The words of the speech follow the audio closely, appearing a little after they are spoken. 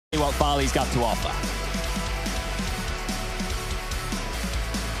what Farley's got to offer.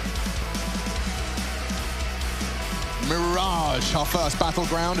 Mirage, our first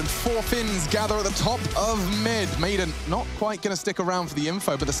battleground, and 4 Finns gather at the top of mid. Maiden not quite going to stick around for the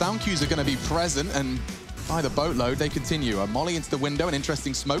info, but the sound cues are going to be present, and by the boatload, they continue. A molly into the window, an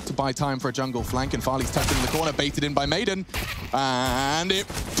interesting smoke to buy time for a jungle flank, and Farley's tucked in the corner, baited in by Maiden. And it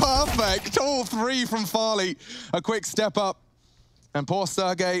perfect! All 3 from Farley. A quick step up. And poor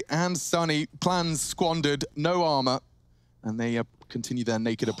Sergey and Sunny, plans squandered, no armor, and they continue their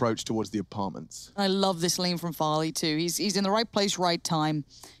naked approach towards the apartments. I love this lane from Farley too. He's in the right place, right time.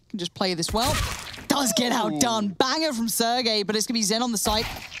 Can just play this well. Does get outdone. Banger from Sergey, but it's gonna be Zen on the site.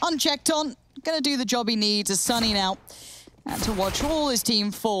 Unchecked on. Gonna do the job he needs. A Sunny now. And to watch all his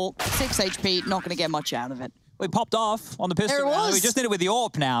team fall. 6 HP, not gonna get much out of it. We popped off on the pistol. There it was. We just did it with the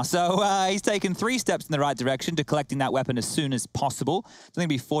AWP now. So he's taken 3 steps in the right direction to collecting that weapon as soon as possible. It's going to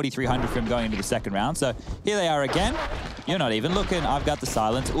be 4,300 for him going into the second round. So here they are again. You're not even looking. I've got the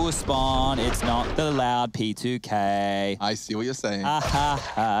silence. Ooh, spawn. It's not the loud P2K. I see what you're saying.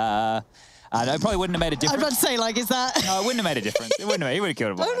 I know, it probably wouldn't have made a difference. I was about to say, like, is that... No, it wouldn't have made a difference. It wouldn't have. He would have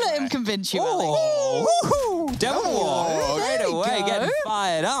killed him. Don't let him convince you, Oh, woohoo! Devil Walk. Straight away, getting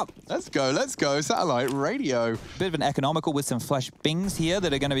fired up. Let's go, let's go. Satellite radio. Bit of an economical with some flesh bings here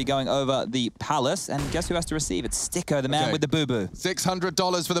that are going to be going over the palace. And guess who has to receive? It's Sticko, the man with the boo-boo.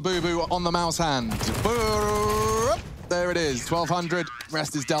 $600 for the boo-boo on the mouse hand. Boo! There it is, 1,200.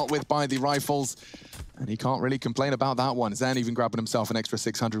 Rest is dealt with by the rifles. And he can't really complain about that one. Zen even grabbing himself an extra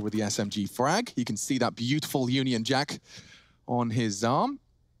 600 with the SMG frag. You can see that beautiful Union Jack on his arm.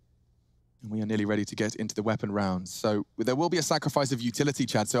 And we are nearly ready to get into the weapon rounds. So there will be a sacrifice of utility,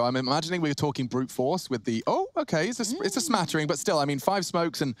 Chad. So I'm imagining we're talking brute force with the... Oh, okay, it's a smattering, but still, I mean, 5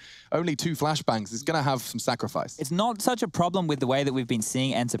 smokes and only 2 flashbangs is going to have some sacrifice. It's not such a problem with the way that we've been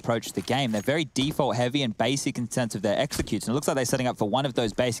seeing ENCE approach the game. They're very default heavy and basic in terms of their executes. And it looks like they're setting up for one of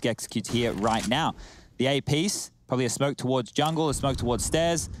those basic executes here right now. The A piece, probably a smoke towards jungle, a smoke towards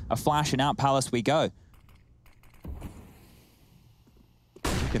stairs, a flash, and out palace we go.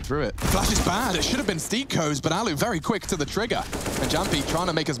 Looking through it. Flash is bad. It should have been Steeko's, but Alu very quick to the trigger. And Jampi trying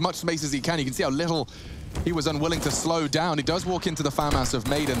to make as much space as he can. You can see how little he was unwilling to slow down. He does walk into the farmhouse of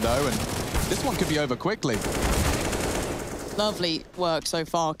Maiden, though, and this one could be over quickly. Lovely work so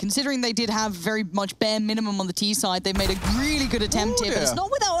far. Considering they did have very much bare minimum on the T side, they made a really good attempt here, but it's not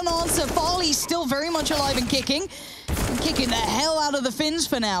without an answer. Farley's still very much alive and kicking. And kicking the hell out of the Finns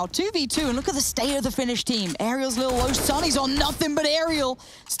for now. 2v2, and look at the state of the Finnish team. Ariel's a little low. Sunny's on nothing but Ariel.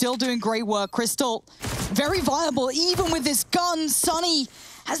 Still doing great work. Crystal, very viable, even with this gun. Sunny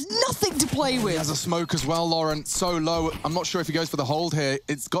has nothing to play with. He has a smoke as well, Lauren. So low. I'm not sure if he goes for the hold here.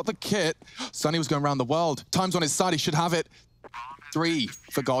 It's got the kit. Sunny was going around the world. Time's on his side. He should have it. 3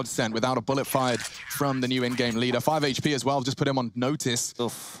 for GODSENT without a bullet fired from the new in-game leader. 5 HP as well, just put him on notice.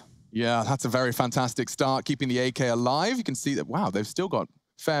 Oof. Yeah, that's a very fantastic start, keeping the AK alive. You can see that, wow, they've still got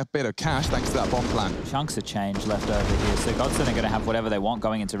a fair bit of cash thanks to that bomb plan. Chunks of change left over here, so GODSENT are going to have whatever they want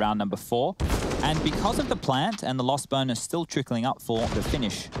going into round number 4. And because of the plant and the loss bonus still trickling up for the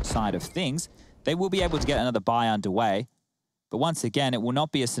Finnish side of things, they will be able to get another buy underway. But once again, it will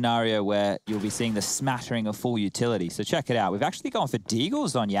not be a scenario where you'll be seeing the smattering of full utility. So check it out. We've actually gone for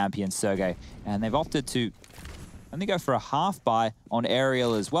Deagles on Jampi and Sergey, and they've opted to only go for a half buy on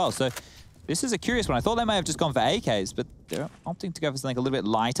Ariel as well. So this is a curious one. I thought they may have just gone for AKs, but they're opting to go for something a little bit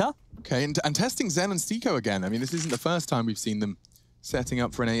lighter. Okay, and testing Zen and Steeko again. I mean, this isn't the first time we've seen them setting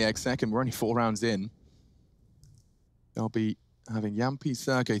up for an AX second. We're only 4 rounds in. They'll be having Jampi,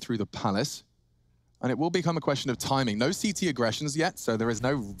 Sergey through the palace. And it will become a question of timing. No CT aggressions yet, so there is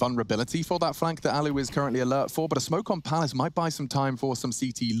no vulnerability for that flank that Alu is currently alert for, but a smoke on Palace might buy some time for some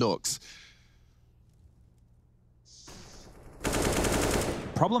CT looks.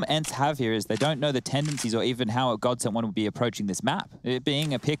 Problem ENCE have here is they don't know the tendencies or even how GODSENT want to be approaching this map. It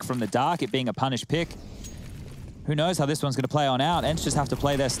being a pick from the dark, it being a punish pick. Who knows how this one's going to play on out. ENCE just have to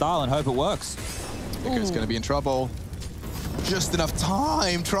play their style and hope it works. Because going to be in trouble. Just enough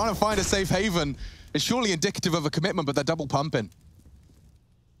time, trying to find a safe haven. It's surely indicative of a commitment, but they're double pumping.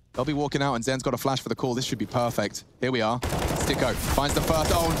 They'll be walking out, and Zen's got a flash for the call. This should be perfect. Here we are. Sticko finds the first.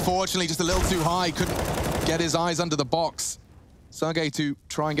 Oh, unfortunately, just a little too high. Couldn't get his eyes under the box. Sergey to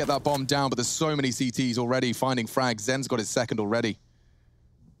try and get that bomb down, but there's so many CTs already finding frags. Zen's got his second already.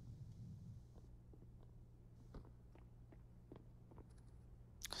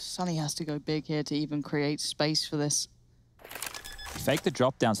 Sunny has to go big here to even create space for this. Fake the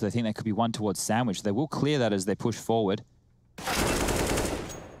drop down, so they think there could be one towards Sandwich. They will clear that as they push forward.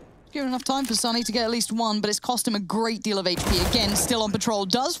 Give Given enough time for Sunny to get at least one, but it's cost him a great deal of HP. Again, still on patrol.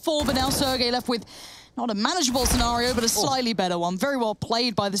 Does fall, but now Sergej left with not a manageable scenario, but a slightly better one. Very well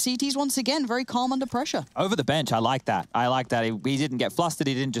played by the CTs once again. Very calm under pressure. Over the bench, I like that. I like that. He didn't get flustered.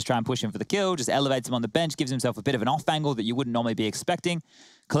 He didn't just try and push him for the kill. Just elevates him on the bench, gives himself a bit of an off angle that you wouldn't normally be expecting.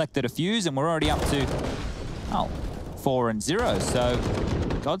 Collected a fuse, and we're already up to, 4-0. So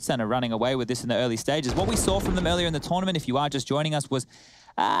GODSENT are running away with this in the early stages. What we saw from them earlier in the tournament, if you are just joining us, was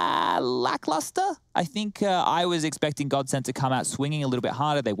lackluster. I think I was expecting GODSENT to come out swinging a little bit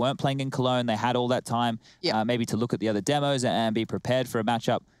harder. They weren't playing in Cologne. They had all that time maybe to look at the other demos and be prepared for a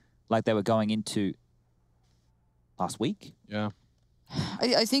matchup like they were going into last week. Yeah.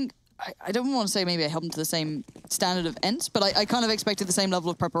 I think, I don't want to say maybe I held them to the same standard of ENCE, but I kind of expected the same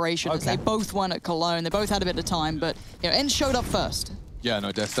level of preparation as they both went at Cologne. They both had a bit of time, but ENCE showed up first. Yeah,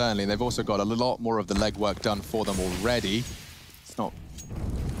 no, certainly. They've also got a lot more of the legwork done for them already. It's not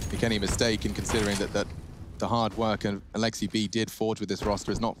make any mistake in considering that the hard work and Alexi B did forge with this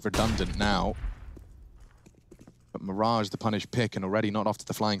roster is not redundant now. But Mirage, the punish pick, and already not off to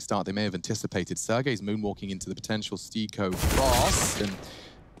the flying start they may have anticipated. Sergej's moonwalking into the potential Stico cross, and,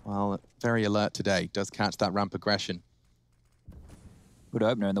 well, very alert today. Does catch that ramp aggression. Good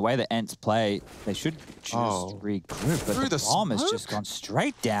opener, and the way that ENCE play, they should just regroup, but the bomb has just gone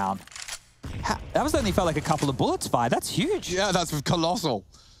straight down. That was only felt like a couple of bullets fired. That's huge. Yeah, that's colossal.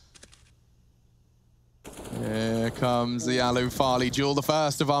 Here comes the Alu Farley duel, the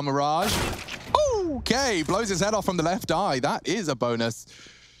first of our Mirage. Okay, blows his head off from the left eye. That is a bonus.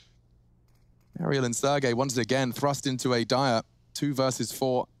 Ariel and Sergej once again thrust into a dire 2 versus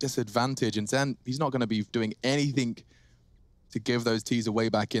 4 disadvantage, and then he's not going to be doing anything to give those T's away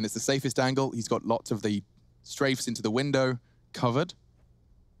back in. It's the safest angle. He's got lots of the strafes into the window covered.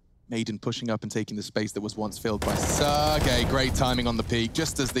 Maiden pushing up and taking the space that was once filled by Sergej. Great timing on the peak.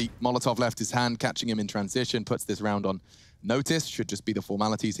 Just as the Molotov left his hand, catching him in transition, puts this round on notice. Should just be the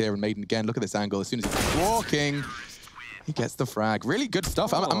formalities here. And Maiden again, look at this angle. As soon as he's walking, he gets the frag. Really good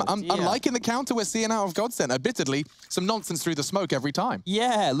stuff. I'm liking the counter we're seeing out of GODSENT. Admittedly, some nonsense through the smoke every time.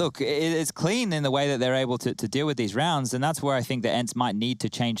 Yeah, look, it's clean in the way that they're able to deal with these rounds, and that's where I think the ENCE might need to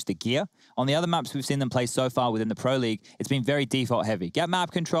change the gear. On the other maps we've seen them play so far within the Pro League, it's been very default heavy. Get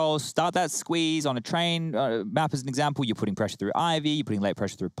map controls, start that squeeze on a train map as an example. You're putting pressure through Ivy, you're putting late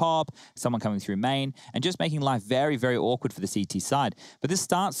pressure through Pop, someone coming through main, and just making life very, very awkward for the CT side. But this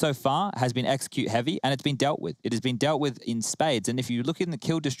start so far has been execute heavy, and it's been dealt with. It has been dealt with in spades. And if you look in the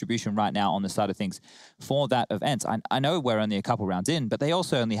kill distribution right now on the side of things for that of ENCE, I know we're only a couple rounds in, but they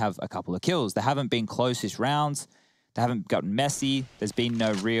also only have a couple of kills. They haven't been closest rounds. They haven't gotten messy. There's been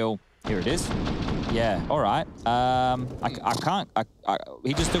no real... Here it is. Yeah, all right. I can't...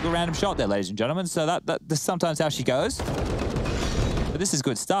 he just took a random shot there, ladies and gentlemen. So that's sometimes how she goes. But this is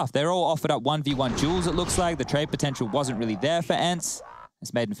good stuff. They're all offered up 1v1 duels, it looks like. The trade potential wasn't really there for ENCE.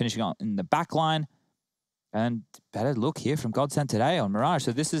 It's Maiden finishing on in the back line. And better look here from GODSENT today on Mirage.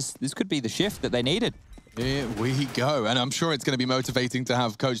 So this could be the shift that they needed. Here we go. And I'm sure it's going to be motivating to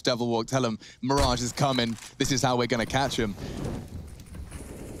have Coach Devilwalk tell him, Mirage is coming. This is how we're going to catch him.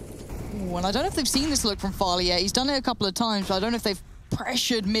 Ooh, and I don't know if they've seen this look from Farley yet. He's done it a couple of times, but I don't know if they've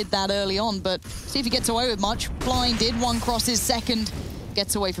pressured mid that early on. But see if he gets away with much. Blinded, one crosses, second,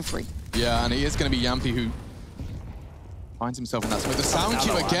 gets away for free. Yeah, and it is going to be Yampy who finds himself in that smoke. The sound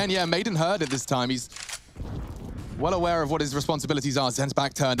cue again. Yeah, Maiden heard it this time. He's well aware of what his responsibilities are. Zen's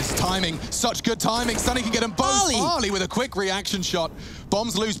back turn. This timing, such good timing. Sunny can get them both. Farley with a quick reaction shot.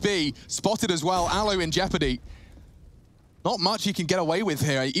 Bombs loose B. Spotted as well. Alu in jeopardy. Not much he can get away with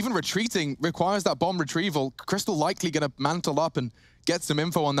here. Even retreating requires that bomb retrieval. Crystal likely going to mantle up and get some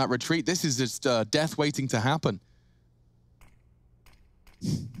info on that retreat. This is just death waiting to happen.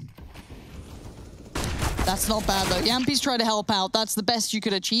 That's not bad, though. Yampy's trying to help out. That's the best you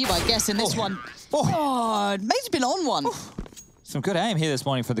could achieve, I guess, in this one. Mate's been on one. Some good aim here this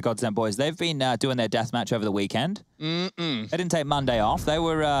morning for the GODSENT boys. They've been doing their deathmatch over the weekend. They didn't take Monday off. They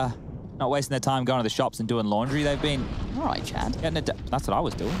were not wasting their time going to the shops and doing laundry. They've been... All right, Chad. That's what I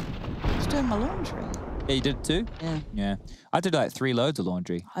was doing. I was doing my laundry. Yeah, you did it too? Yeah. Yeah. I did like 3 loads of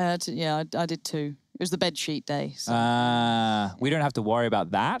laundry. I did 2. It was the bed sheet day. So. We don't have to worry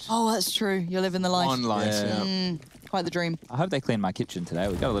about that. Oh, that's true. You're living the life. One life, yeah. Quite the dream. I hope they cleaned my kitchen today.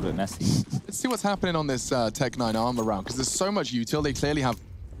 We got a little bit messy. Let's see what's happening on this Tech 9 armor round, because there's so much util. They clearly have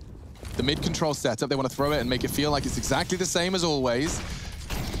the mid-control setup. They want to throw it and make it feel like it's exactly the same as always.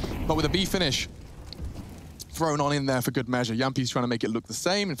 But with a B finish thrown on in there for good measure. Yampy's trying to make it look the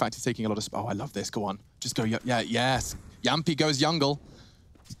same. In fact, he's taking a lot of... Oh, I love this. Go on. Just go. Yeah, yes. Yampy goes Jungle.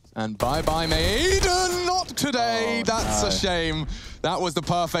 And bye-bye, Maiden. Not today. That's a shame. That was the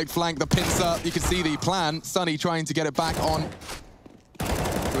perfect flank, the pincer. You can see the plan. Sunny trying to get it back on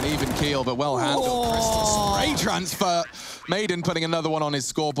to an even keel, but well handled. Crystal spray transfer. Maiden putting another one on his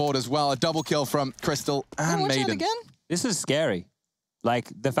scoreboard as well. A double kill from Crystal and Maiden. Again? This is scary. Like,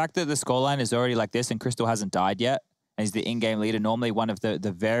 the fact that the scoreline is already like this and Crystal hasn't died yet, and he's the in-game leader, normally one of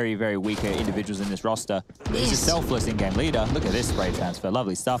the very, very weaker individuals in this roster. He's a selfless in-game leader. Look at this spray transfer.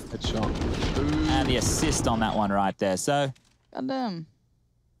 Lovely stuff. Good shot. And the assist on that one right there. So, Goddamn.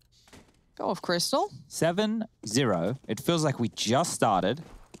 Go off, Crystal. 7-0. It feels like we just started.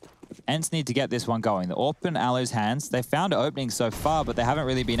 ENCE need to get this one going. The AWP in Aloe's hands. They found an opening so far, but they haven't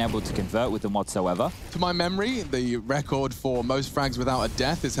really been able to convert with them whatsoever. To my memory, the record for most frags without a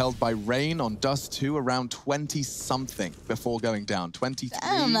death is held by Rain on Dust 2, around 20-something before going down. 23.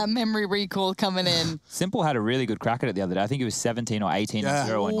 Damn, that memory recall coming in. Simple had a really good crack at it the other day. I think it was 17 or 18-0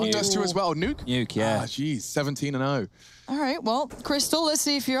 on on Nuke. Dust 2 as well. Nuke? Nuke, yeah. Ah, geez, 17-0. All right, well, Crystal, let's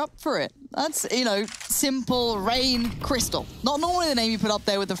see if you're up for it. That's, you know, Simple, Rain, Crystal. Not normally the name you put up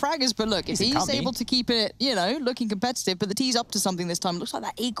there with the fraggers, but look, if he's able to keep it, you know, looking competitive, but the T's up to something this time. Looks like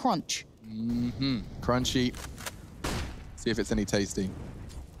that A crunch. Crunchy. See if it's any tasty.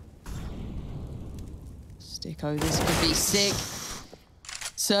 Sticko, this could be sick.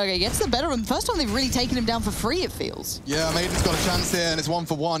 Sergey gets the better of him. First time they've really taken him down for free, it feels. Yeah, Maiden's got a chance here, and it's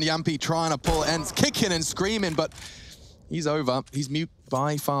 1-for-1. Yampi trying to pull ENCE, kicking and screaming, but he's over. He's mute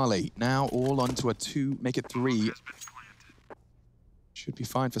by Farley. Now all onto a 2, make it 3. Should be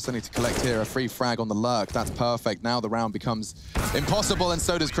fine for Sunny to collect here. A free frag on the lurk. That's perfect. Now the round becomes impossible, and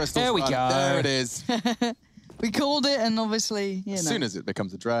so does Crystal's There we run. go. There it is. We called it, and obviously, you know. As soon as it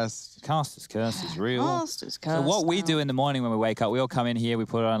becomes addressed. Caster's curse is real. Caster's curse. So what we do in the morning when we wake up, we all come in here, we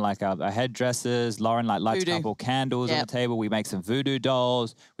put on like our headdresses. Lauren like lights a couple candles on the table. We make some voodoo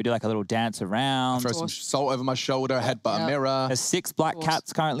dolls. We do like a little dance around. Throw some salt over my shoulder, headbutt a mirror. There's 6 black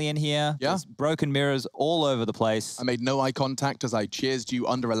cats currently in here. Yeah. There's broken mirrors all over the place. I made no eye contact as I cheersed you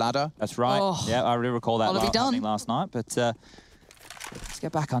under a ladder. That's right. Oh. Yeah, I really recall that last night. But let's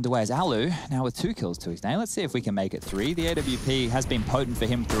get back underway as Alu, now with 2 kills to his name. Let's see if we can make it 3. The AWP has been potent for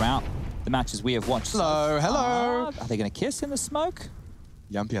him throughout the matches we have watched. Hello, hello. Are they going to kiss in the smoke?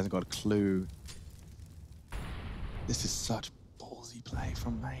 Yampi hasn't got a clue. This is such ballsy play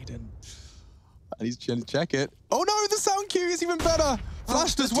from Maiden. And he's trying to check it. Oh no, the sound cue is even better.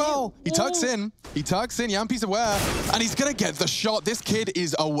 Flashed as well. He tucks in. He tucks in. Yampi's aware. And he's going to get the shot. This kid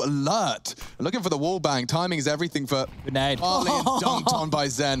is alert. Looking for the wall bang. Timing is everything for Grenade. Farley and dunked on by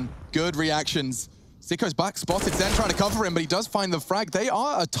Zen. Good reactions. Sicko's back spotted. Zen trying to cover him, but he does find the frag. They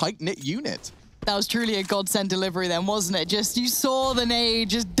are a tight-knit unit. That was truly a godsend delivery then, wasn't it? Just, you saw the nade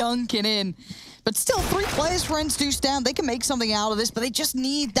just dunking in. But still, 3 players for ENCE do stand. They can make something out of this, but they just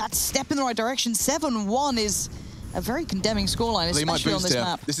need that step in the right direction. 7-1 is a very condemning scoreline, especially on this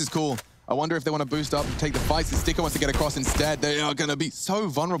map. This is cool. I wonder if they want to boost up and take the fights. And Sticko wants to get across instead. They are going to be so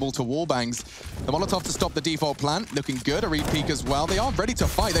vulnerable to wallbangs. The Molotov to stop the default plant. Looking good. A read peek as well. They are ready to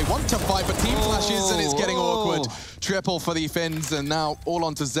fight. They want to fight, but team flashes and it's getting awkward. Triple for the Finns, and now all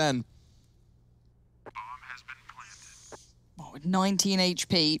onto Zen. 19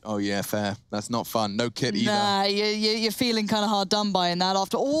 HP. Oh yeah, fair. That's not fun. No kit either. Nah, you're feeling kind of hard done by in that.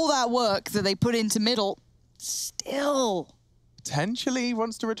 After all that work that they put into middle, still. Potentially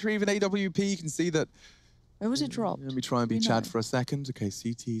wants to retrieve an AWP. You can see that. Where was it dropped? Let me try and be Chad for a second. Okay,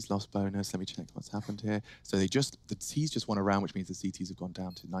 CT's lost bonus. Let me check what's happened here. So the T's just won a round, which means the CTs have gone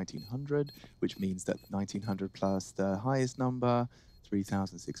down to 1900, which means that 1900 plus the highest number,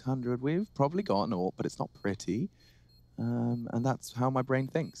 3600. We've probably got an AWP, but it's not pretty. And that's how my brain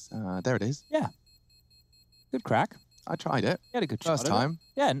thinks. There it is. Yeah. Good crack. I tried it. You had a good shot. First time.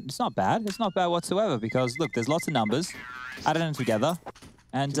 Yeah, it's not bad. It's not bad whatsoever because, look, there's lots of numbers. Added them together.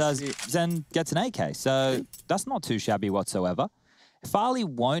 And Zen gets an AK. So that's not too shabby whatsoever. Farley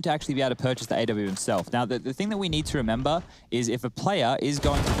won't actually be able to purchase the AW himself. Now, the thing that we need to remember is if a player is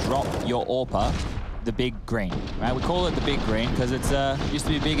going to drop your AWPer, the big green, right? We call it the big green because it's used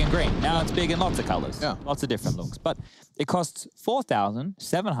to be big and green. Now it's big in lots of colors, lots of different looks. But it costs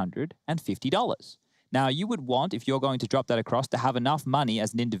 $4,750. Now you would want, if you're going to drop that across, to have enough money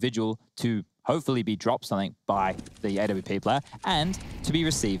as an individual to hopefully be dropped something by the AWP player and to be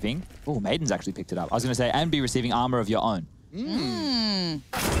receiving, oh, Maiden's actually picked it up. I was going to say, and be receiving armor of your own.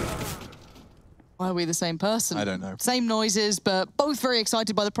 Why are we the same person? I don't know. Same noises, but both very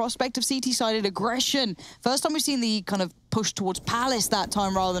excited by the prospect of CT-sided aggression. First time we've seen the kind of push towards Palace that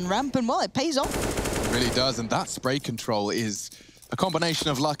time rather than ramp, and well, it pays off. It really does, and that spray control is a combination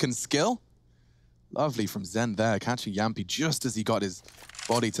of luck and skill. Lovely from Zen there, catching Yampi just as he got his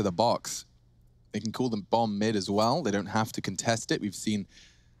body to the box. They can call them bomb mid as well. They don't have to contest it. We've seen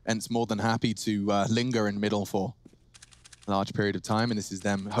ENCE more than happy to linger in middle for a large period of time, and this is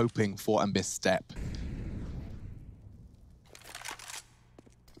them hoping for a misstep.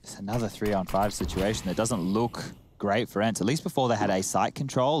 It's another 3-on-5 situation that doesn't look great for ENCE, at least before they had a site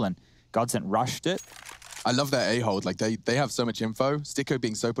control and GODSENT rushed it. I love their A-hold. Like, they have so much info. Sticko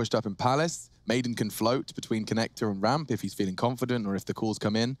being so pushed up in Palace. Maiden can float between connector and ramp if he's feeling confident or if the calls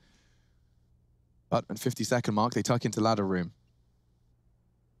come in. But at 50-second mark, they tuck into ladder room.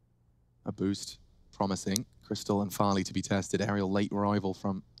 A boost, promising. Crystal and Farley to be tested. Aerial late arrival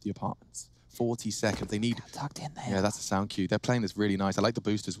from the apartments. 40 seconds. They need... Tucked in there. Yeah, that's a sound cue. They're playing this really nice. I like the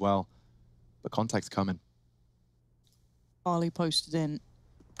boost as well. But contact's coming. Farley posted in.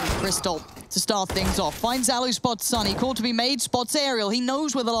 Crystal to start things off. Finds Alu, spots Sunny. Call to be made, spots Aerial. He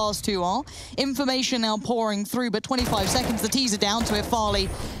knows where the last two are. Information now pouring through, but 25 seconds. The teaser down to it. Farley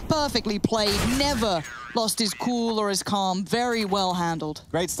perfectly played. Never lost his cool or his calm. Very well handled.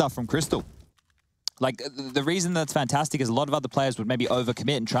 Great stuff from Crystal. Like, the reason that's fantastic is a lot of other players would maybe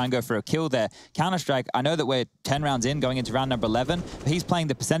overcommit and try and go for a kill there. Counter-Strike, I know that we're 10 rounds in, going into round number 11, but he's playing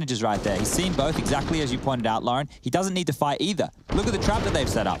the percentages right there. He's seen both, exactly as you pointed out, Lauren. He doesn't need to fight either. Look at the trap that they've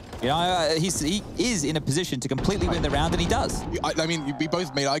set up. You know, he is in a position to completely win the round, and he does. I mean, we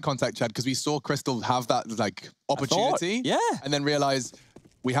both made eye contact, Chad, because we saw Crystal have that, like, opportunity. Yeah. And then realize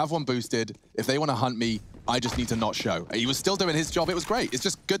we have one boosted. If they want to hunt me, I just need to not show. He was still doing his job. It was great. It's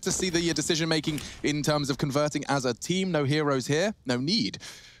just good to see the decision-making in terms of converting as a team. No heroes here. No need.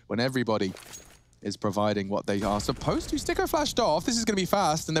 When everybody is providing what they are supposed to. Sticko flashed off. This is going to be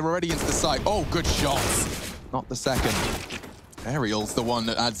fast, and they're already into the site. Oh, good shots. Not the second. Aerial's the one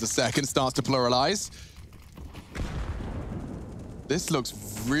that adds the second, starts to pluralize. This looks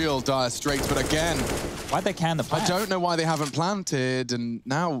real dire straits, but again... Why'd they can the plant? I don't know why they haven't planted, and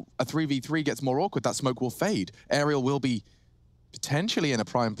now a 3v3 gets more awkward. That smoke will fade. Aerial will be potentially in a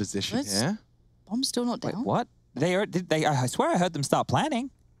prime position here. Bomb's still not down. Wait, what? I swear I heard them start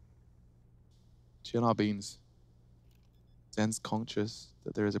planning. GNR beans. Zen's conscious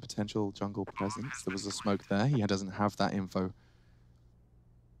that there is a potential jungle presence. There was a smoke there. He doesn't have that info.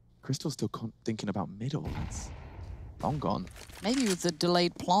 Crystal's still thinking about middle. That's long gone. Maybe with the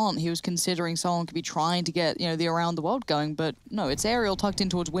delayed plant, he was considering someone could be trying to get, you know, the around the world going, but no, it's Aerial tucked in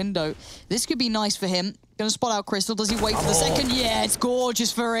towards window. This could be nice for him. Gonna spot out Crystal. Does he wait for the second? Yeah, it's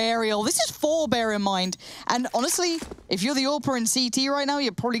gorgeous for Aerial. This is 4, bear in mind. And honestly, if you're the AWPer in CT right now,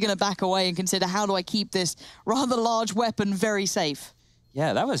 you're probably gonna back away and consider, how do I keep this rather large weapon very safe?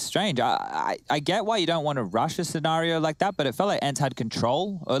 Yeah, that was strange. I get why you don't want to rush a scenario like that, but it felt like ENCE had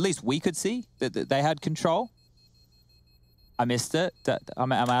control, or at least we could see that they had control. I missed it.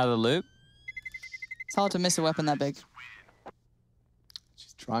 I'm out of the loop. It's hard to miss a weapon that big.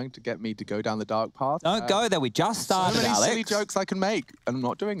 She's trying to get me to go down the dark path. Don't go there. We just started, so many Alex. silly jokes I can make, and I'm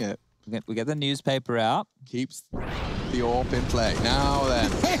not doing it. We get the newspaper out. Keeps the AWP in play. Now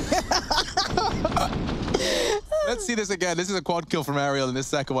then. Let's see this again. This is a quad kill from Aerial in this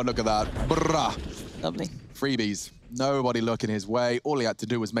second one. Look at that. Brrrah. Lovely. Freebies. Nobody looking his way. All he had to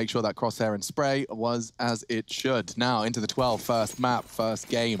do was make sure that crosshair and spray was as it should. Now into the 12, first map, first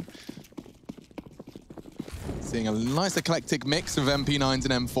game. Seeing a nice eclectic mix of MP9s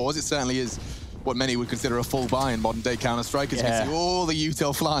and M4s. It certainly is what many would consider a full buy in modern-day Counter-Strike. As you can see all the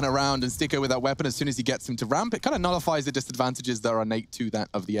util flying around, and Sticko with that weapon, as soon as he gets him to ramp, it kind of nullifies the disadvantages that are innate to that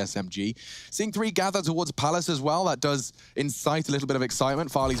of the SMG. Seeing 3 gather towards Palace as well, that does incite a little bit of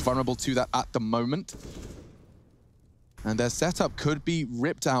excitement. Farley's vulnerable to that at the moment. And their setup could be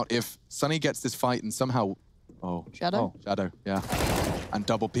ripped out if Sunny gets this fight and somehow... Oh. Shadow? Oh, Shadow, yeah. And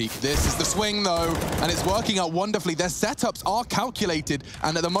double peek. This is the swing, though, and it's working out wonderfully. Their setups are calculated,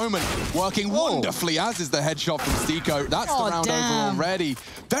 and at the moment, working wonderfully, as is the headshot from Sticko. That's the round over already.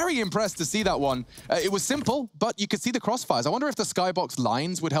 Very impressed to see that one. It was simple, but you could see the crossfires. I wonder if the skybox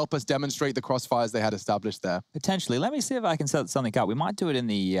lines would help us demonstrate the crossfires they had established there. Potentially. Let me see if I can set something up. We might do it in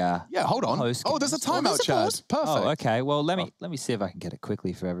the yeah, hold on. Oh, there's a timeout, Chad. Perfect. Oh, okay. Well, let me see if I can get it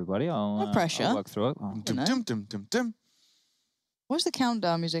quickly for everybody. No pressure. I'll work through it. Dum. Where's the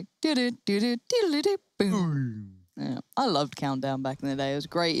countdown music? Boom. Yeah, I loved countdown back in the day. It was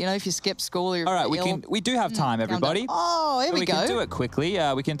great. You know, if you skip school, you're all right. We do have time, everybody. Oh, here we go. We can do it quickly.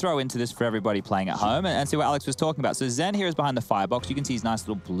 We can throw into this for everybody playing at home and see what Alex was talking about. So Zen here is behind the firebox. You can see his nice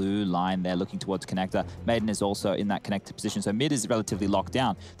little blue line there looking towards connector. Maiden is also in that connector position. So mid is relatively locked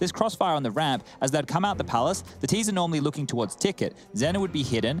down. There's crossfire on the ramp. As they'd come out the palace, the T's are normally looking towards ticket. Zen would be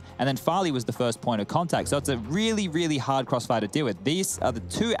hidden, and then Farley was the first point of contact. So it's a really, really hard crossfire to deal with. These are the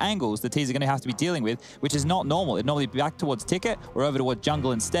 2 angles the T's are going to have to be dealing with, which is not normal. It'd normally be back towards Ticket or over towards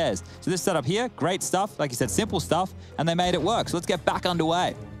Jungle and Stairs. So this setup here, great stuff. Like you said, simple stuff, and they made it work. So let's get back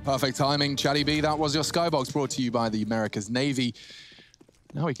underway. Perfect timing, Chatty B. That was your Skybox brought to you by the America's Navy.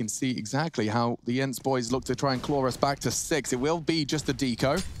 Now we can see exactly how the ENCE boys look to try and claw us back to 6. It will be just a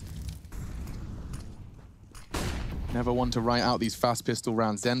deco. Never one to write out these fast pistol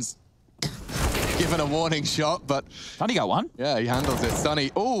rounds. Zen's given a warning shot, but... Sunny got one. Yeah, he handles it.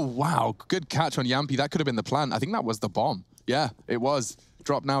 Sunny, oh, wow. Good catch on Yampy. That could have been the plan. I think that was the bomb. Yeah, it was.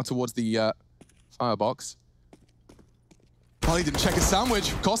 Drop now towards the firebox. He didn't check his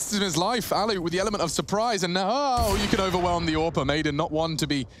sandwich. Costs him his life. Alu with the element of surprise, and now, oh, you can overwhelm the AWPer. Maiden, not one to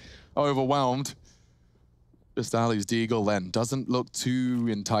be overwhelmed. Just Alu's deagle then. Doesn't look too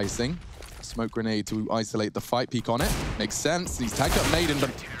enticing. Smoke grenade to isolate the fight. Peek on it. Makes sense. He's tagged up Maiden,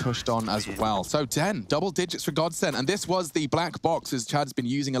 but pushed on as well. So 10, double digits for GODSENT. And this was the black box, as Chad's been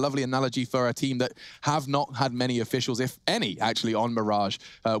using a lovely analogy for a team that have not had many officials, if any, actually, on Mirage,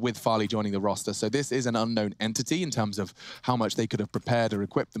 with Farley joining the roster. So this is an unknown entity in terms of how much they could have prepared or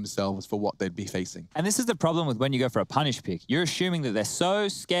equipped themselves for what they'd be facing. And this is the problem with when you go for a punish pick. You're assuming that they're so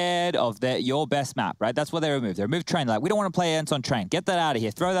scared of your best map, right? That's what they remove. They remove Train. Like, we don't want to play ENCE on Train. Get that out of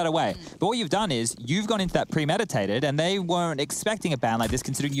here. Throw that away. But what you've done is you've gone into that premeditated, and they weren't expecting a ban like this,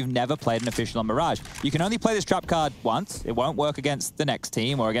 considering you've never played an official on Mirage. You can only play this trap card once. It won't work against the next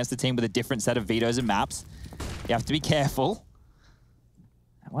team or against a team with a different set of vetoes and maps. You have to be careful.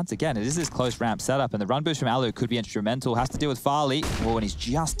 And once again, it is this close ramp setup, and the run boost from Alu could be instrumental. Has to deal with Farley. Oh, and he's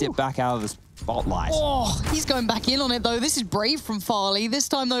just dipped back out of the spotlight. Oh, he's going back in on it, though. This is brave from Farley. This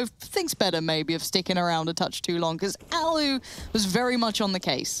time, though, thinks better, maybe, of sticking around a touch too long, because Alu was very much on the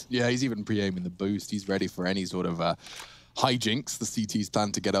case. Yeah, he's even pre-aiming the boost. He's ready for any sort of hijinks the CT's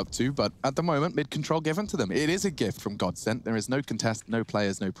plan to get up to, but at the moment, mid-control given to them. It is a gift from GODSENT. There is no contest, no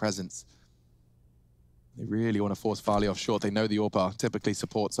players, no presence. They really want to force Farley off short. They know the AWPer typically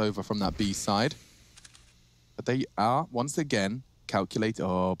supports over from that B side. But they are, once again, calculated.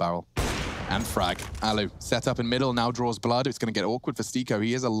 Oh, barrel. And frag. Alu set up in middle, now draws blood. It's going to get awkward for Stiko.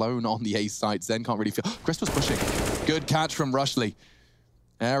 He is alone on the A side. Zen can't really feel. Chris was pushing. Good catch from Rushley.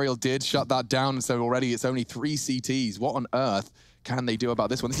 Ariel did shut that down, so already it's only 3 CTs. What on earth can they do about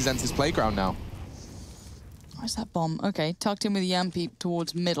this one? This is ENCE's playground now. Where's that bomb? Okay, tucked in with Yampy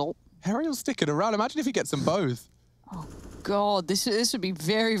towards middle. Ariel's sticking around. Imagine if he gets them both. Oh, God. This would be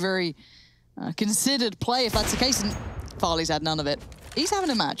very, very considered play if that's the case. And Farley's had none of it. He's having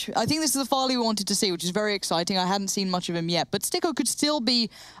a match. I think this is the Farley we wanted to see, which is very exciting. I hadn't seen much of him yet. But Stiko could still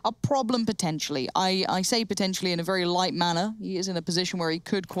be a problem potentially. I say potentially in a very light manner. He is in a position where he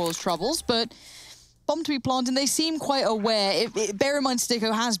could cause troubles, but bomb to be planted. They seem quite aware. Bear in mind,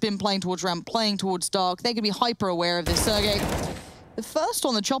 Stiko has been playing towards ramp, playing towards dark. They can be hyper aware of this. Sergey, the first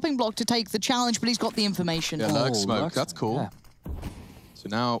on the chopping block to take the challenge, but he's got the information. Yeah, lurk smoke. That's cool. Yeah. So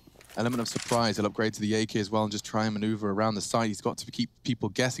now, element of surprise. He'll upgrade to the AK as well and just try and maneuver around the side. He's got to keep people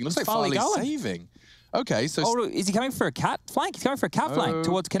guessing. Looks like Farley's saving. Okay, so... Oh, is he coming for a cat flank? He's coming for a cat flank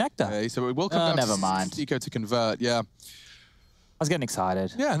towards connector. Okay, so it will come down never to mind. Stiko to convert, yeah. I was getting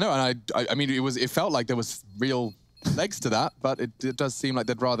excited. Yeah, no, and I mean, it felt like there was real legs to that, but it does seem like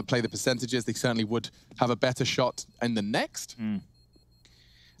they'd rather play the percentages. They certainly would have a better shot in the next.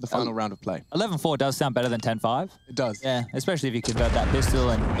 The final round of play. 11-4 does sound better than 10-5. It does. Yeah, especially if you convert that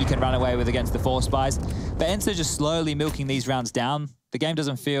pistol and you can run away with against the 4 spies. But ENCE are just slowly milking these rounds down. The game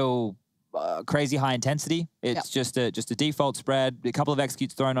doesn't feel crazy high intensity. It's just a default spread. A couple of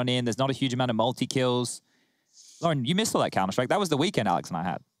executes thrown on in. There's not a huge amount of multi-kills. Lauren, you missed all that Counter-Strike. That was the weekend Alex and I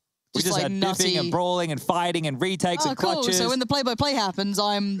had. We just had dipping and brawling and fighting and retakes and clutches. So when the play-by-play happens,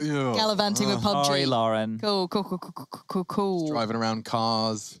 I'm gallivanting with PUBG. Sorry, Lauren. Cool. Just driving around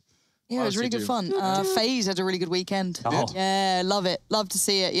cars. Yeah, it was really good fun. FaZe had a really good weekend. Yeah, love it. Love to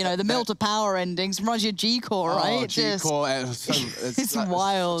see it. You know, the Mill to Power endings. Reminds you of G-Core, right? G-Core. It's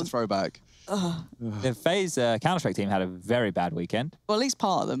wild. It's a throwback. The FaZe Counter-Strike team had a very bad weekend. Well, at least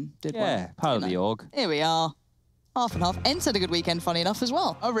part of them did well. Yeah, part of the org. Here we are. Half and half. ENCE had a good weekend, funny enough, as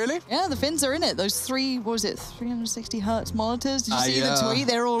well. Oh, really? Yeah, the Finns are in it. Those 360 hertz monitors. Did you see the tweet?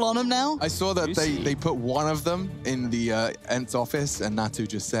 They're all on them now. I saw that they put one of them in the ENCE office, and Natu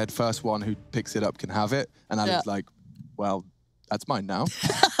just said, first one who picks it up can have it. And I was like, well, that's mine now.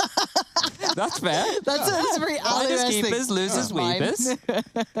 That's fair. That's very Finders keepers, losers weepers.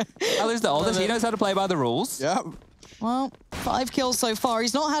 Alu's the oldest. He knows how to play by the rules. Yeah. Well, 5 kills so far.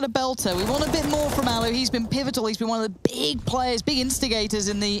 He's not had a belter. We want a bit more from Alu. He's been pivotal. He's been one of the big players, big instigators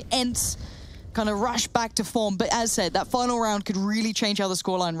in the ENCE kind of rush back to form. But as said, that final round could really change how the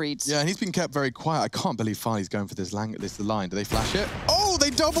scoreline reads. Yeah, and he's been kept very quiet. I can't believe Farley's going for this line. Do they flash it? Oh, They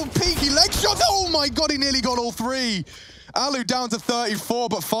double peek. He leg shot. Oh my god, he nearly got all three. Alu down to 34,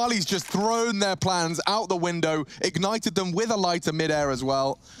 but Farley's just thrown their plans out the window, ignited them with a lighter mid-air as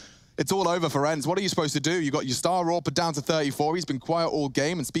well. It's all over for ENCE. What are you supposed to do? You got your star AWP down to 34. He's been quiet all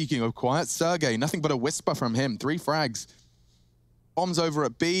game. And speaking of quiet, Sergej, nothing but a whisper from him. 3 frags. Bombs over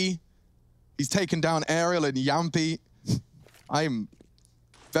at B. He's taken down Ariel and Yampi. I'm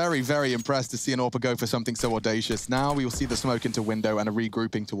very, very impressed to see an AWP go for something so audacious. Now we will see the smoke into window and a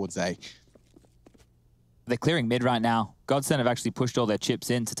regrouping towards A. They're clearing mid right now. GODSENT have actually pushed all their chips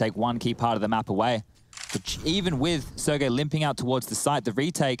in to take one key part of the map away. But even with Sergej limping out towards the site, the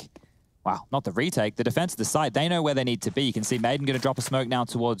retake, wow, not the retake, the defense of the site, they know where they need to be. You can see Maiden going to drop a smoke now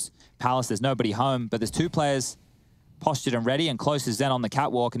towards Palace. There's nobody home, but there's 2 players postured and ready, and close to Zen on the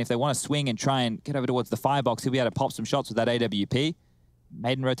catwalk. And if they want to swing and try and get over towards the firebox, he'll be able to pop some shots with that AWP.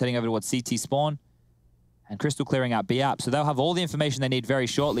 Maiden rotating over towards CT spawn. And Crystal clearing out B app. So they'll have all the information they need very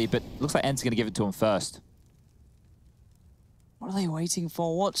shortly, but it looks like ENCE are going to give it to him first. What are they waiting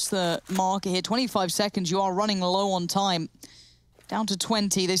for? What's the marker here? 25 seconds. You are running low on time. Down to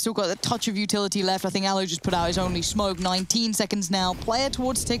 20. They still got a touch of utility left. I think Alu just put out his only smoke. 19 seconds now. Player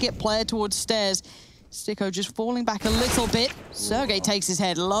towards ticket, player towards stairs. Sticko just falling back a little bit. Sergej takes his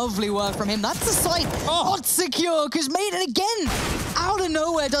head. Lovely work from him. That's the site. Not secure, because Maiden again, out of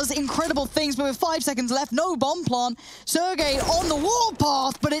nowhere, does incredible things. But with 5 seconds left, no bomb plant. Sergej on the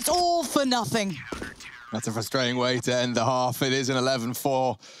warpath, but it's all for nothing. That's a frustrating way to end the half. It is an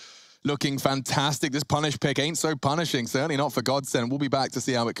 11-4. Looking fantastic. This punish pick ain't so punishing. Certainly not for GODSENT. We'll be back to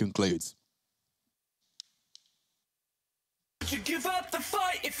see how it concludes. Would you give up the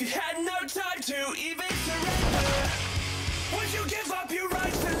fight if you had no time to even surrender? Would you give up your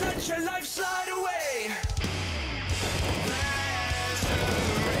rights and let your life slide away?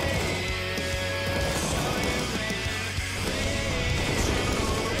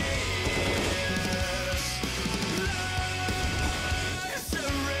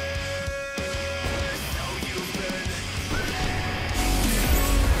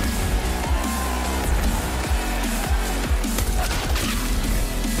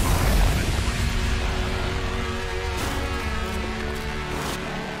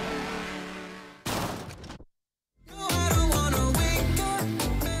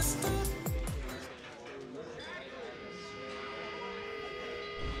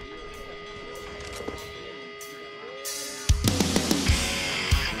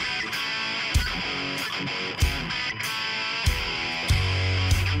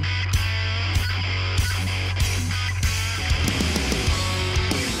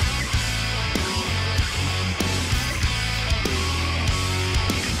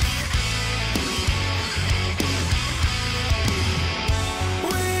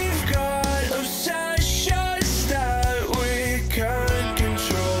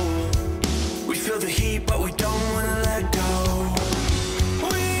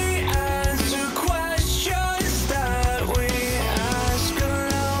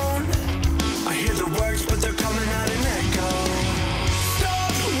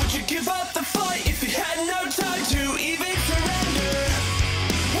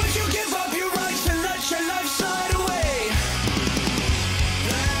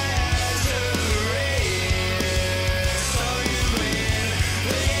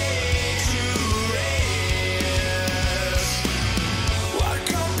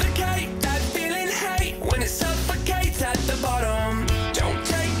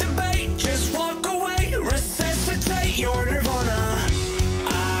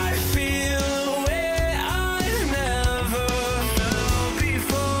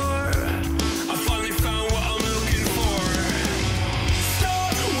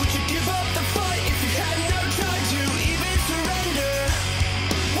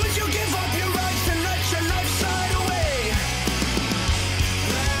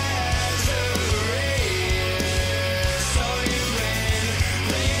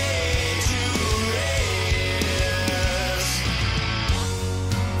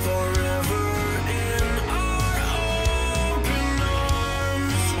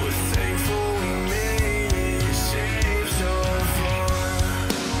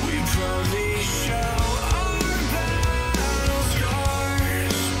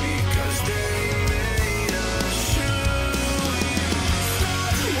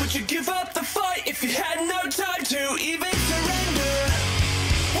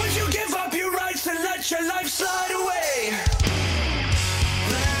 Your life slide away.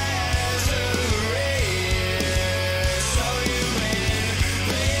 There's a race, so you win,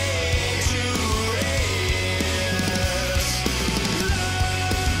 victorious.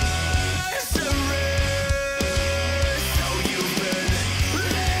 There's a race, so you win,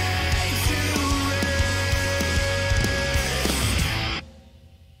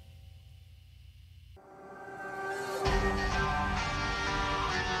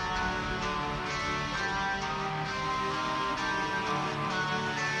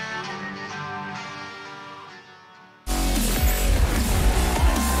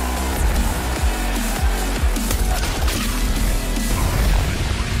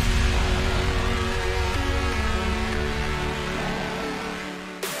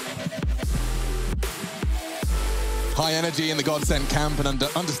 High energy in the GODSENT camp, and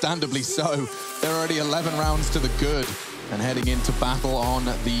understandably so. There are already 11 rounds to the good, and heading into battle on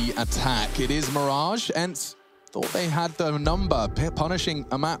the attack. It is Mirage. ENCE thought they had the number, punishing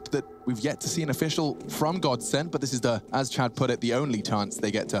a map that we've yet to see an official from GODSENT, but this is the, as Chad put it, the only chance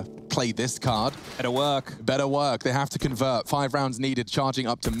they get to play this card. Better work. Better work. They have to convert. 5 rounds needed, charging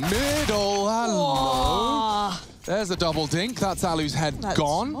up to middle. Hello. Whoa. There's a double dink. That's Alu's head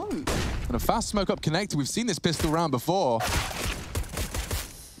gone. Smoke. And a fast smoke up connected. We've seen this pistol round before.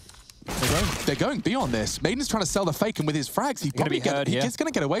 They're going B on this. Maiden's trying to sell the fake, and with his frags, he's going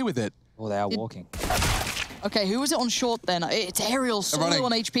to get away with it. Oh, they are walking. Okay, who was it on short then? It's Aerial, solo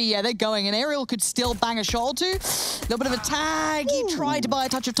on HP. Yeah, they're going, and Aerial could still bang a shot or two. A little bit of a tag. He tried to buy a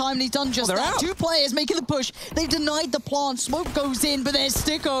touch of time, and he's done just that. Out. 2 players making the push. They've denied the plant. Smoke goes in, but there's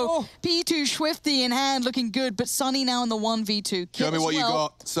Sticko. P2 Swifty in hand, looking good, but Sunny now in the 1v2. Show me what you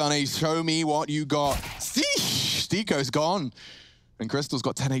got, Sonny. Show me what you got. Sticko's gone. And Crystal's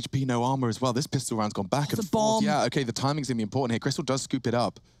got 10 HP, no armor as well. This pistol round's gone back and forth. Bomb. Yeah, okay, the timing's going to be important here. Crystal does scoop it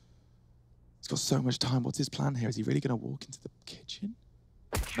up. He's got so much time. What's his plan here? Is he really going to walk into the kitchen?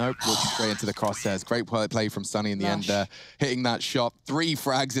 Nope, walking straight into the crosshairs. Great play from Sunny in the end there. Hitting that shot. 3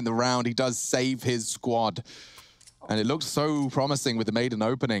 frags in the round. He does save his squad. And it looks so promising with the Maiden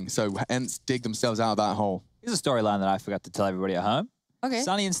opening. So ENCE dig themselves out of that hole. Here's a storyline that I forgot to tell everybody at home. Okay.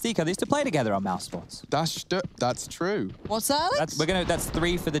 Sunny and Sticko, they used to play together on Mouse Sports. That's true. What's that, Alex? That's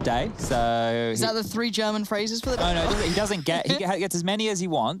 3 for the day. So Is that the 3 German phrases for the day? No, he doesn't get. He gets as many as he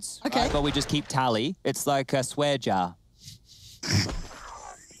wants. Okay. Right? But we just keep tally. It's like a swear jar.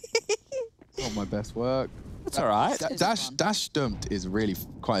 Not my best work. That's all right. Dash stimmt is really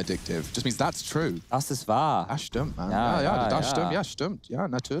quite addictive. Just means that's true. Das ist wahr. Dash stimmt, man. Ja, Dash stimmt. Ja, stimmt. Ja,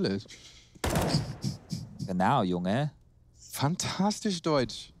 natürlich. Genau, Junge. Fantastisch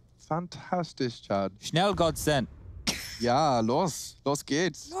Deutsch. Fantastisch, Chad. Schnell GODSENT. Ja, los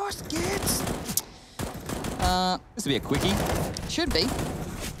geht's. Los geht's. This will be a quickie. Should be.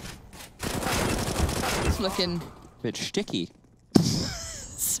 It's looking... Bit sticky.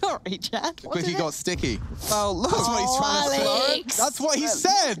 Sorry, Chad. Quickie got sticky. Oh, look. That's what he's trying to say. Alex. That's what he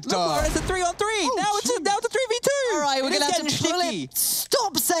said. Look, it's a 3-on-3. Now it's a 3v2. All right, we're It is going to have getting to pull sticky. it.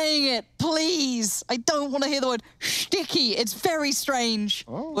 Stop saying it, please. I don't want to hear the word sticky. It's very strange.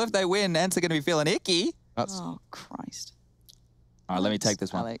 Well, if they win, ENCE are going to be feeling icky. Oh, Christ. All right, let me take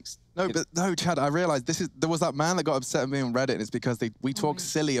this one. Alex. No, Chad, I realized there was that man that got upset at me on Reddit, and it's because we talk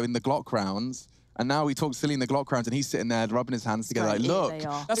silly in the Glock rounds. And now we talk silly in the Glock rounds, and he's sitting there rubbing his hands together like, look,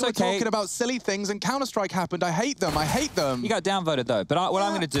 That's they were okay. talking about silly things, and Counter-Strike happened. I hate them. I hate them. You got downvoted, though. But what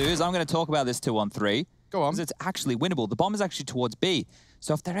I'm going to do is I'm going to talk about this 2-on-3. Go on. Because it's actually winnable. The bomb is actually towards B.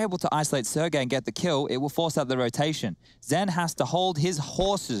 So if they're able to isolate Sergey and get the kill, it will force out the rotation. Zen has to hold his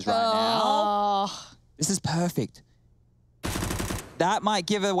horses right now. This is perfect. That might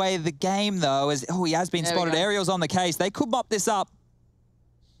give away the game, though, as he has been spotted. Aerial's on the case. They could mop this up.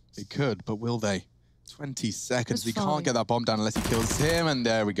 They could, but will they? 20 seconds. We can't get that bomb down unless he kills him, and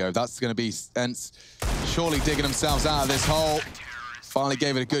there we go. That's going to be ENCE surely digging themselves out of this hole. Finally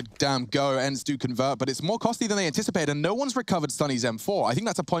gave it a good damn go. ENCE do convert, but it's more costly than they anticipated, and no one's recovered Sunny's M4. I think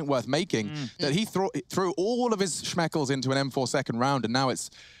that's a point worth making, that he threw all of his schmeckles into an M4 second round, and now it's,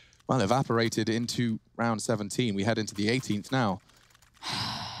 well, evaporated into round 17. We head into the 18th now.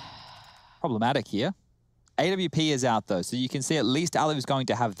 Problematic here. AWP is out, though, so you can see at least Alu is going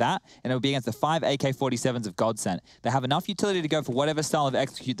to have that, and it'll be against the 5 AK-47s of GODSENT. They have enough utility to go for whatever style of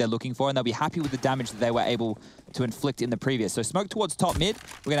execute they're looking for, and they'll be happy with the damage that they were able to inflict in the previous. So smoke towards top mid.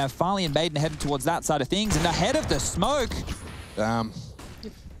 We're going to have Farley and Maiden headed towards that side of things, and ahead of the smoke. Damn.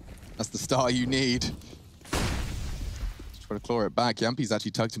 That's the start you need. Try to claw it back. Yampi's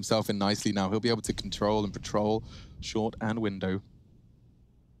actually tucked himself in nicely now. He'll be able to control and patrol short and window.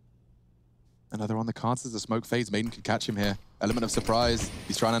 Another on the cards as the smoke fades. Maiden could catch him here. Element of surprise.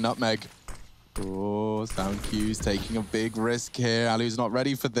 He's trying to nutmeg. Oh, Sound Q's taking a big risk here. Alu's not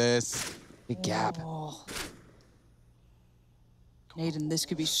ready for this. Big gap. Maiden, this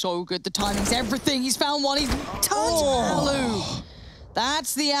could be so good. The timing's everything. He's found one. He's touched Alu.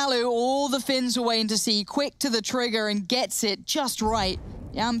 That's the Alu. All the fins away into C. Quick to the trigger and gets it just right.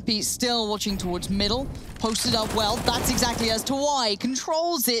 Yampi still watching towards middle. Posted up well. That's exactly as to why.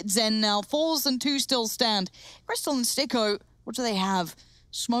 Controls it. Zen now falls and 2 still stand. Crystal and Sticko, what do they have?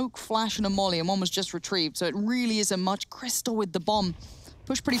 Smoke, flash, and a molly, and one was just retrieved, so it really isn't much. Crystal with the bomb.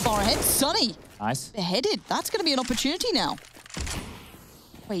 Push pretty far ahead. Sunny. Nice. Beheaded. That's going to be an opportunity now.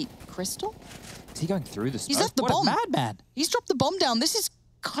 Wait, Crystal? Is he going through the smoke? He's left the what bomb. a madman. He's dropped the bomb down. This is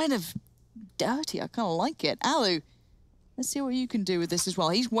kind of dirty. I kind of like it. Alu. Let's see what you can do with this as well.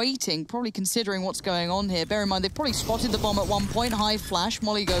 He's waiting, probably considering what's going on here. Bear in mind, they've probably spotted the bomb at one point. High flash,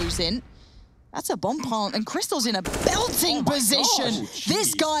 Molly goes in. That's a bomb plant, and Crystal's in a belting position.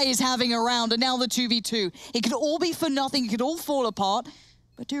 This guy is having a round, and now the 2v2. It could all be for nothing. It could all fall apart.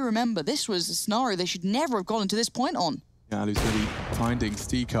 But do remember, this was a scenario they should never have gotten to this point on. Yeah, Alu's going to be finding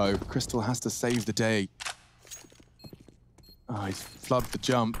Stiko. Crystal has to save the day. Oh, he's flubbed the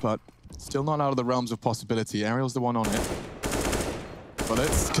jump, but still not out of the realms of possibility. Ariel's the one on it. But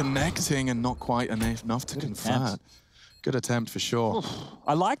it's connecting and not quite enough to convert. Good attempt for sure. Oof.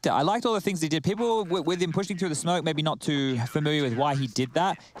 I liked it. I liked all the things he did. People with him pushing through the smoke, maybe not too familiar with why he did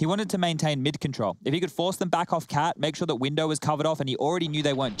that. He wanted to maintain mid control. If he could force them back off Cat, make sure that window was covered off, and he already knew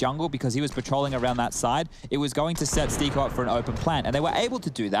they weren't jungle because he was patrolling around that side, it was going to set Stiko up for an open plant. And they were able to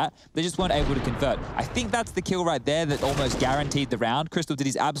do that. They just weren't able to convert. I think that's the kill right there that almost guaranteed the round. Crystal did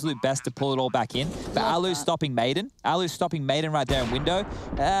his absolute best to pull it all back in. But Alu's stopping Maiden. Alu's stopping Maiden right there in window.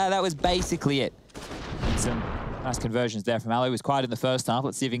 That was basically it. Some nice conversions there from Alu. He was quiet in the first half.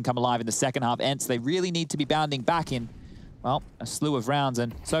 Let's see if he can come alive in the second half. ENCE, they really need to be bounding back in, well, a slew of rounds,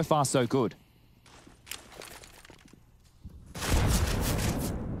 and so far, so good.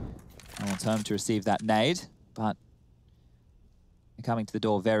 I want home to receive that nade, but they're coming to the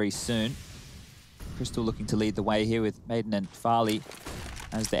door very soon. Crystal looking to lead the way here with Maiden and Farley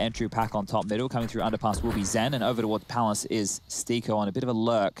as the entry pack on top middle. Coming through underpass will be Zen, and over towards Palace is Stiko on a bit of a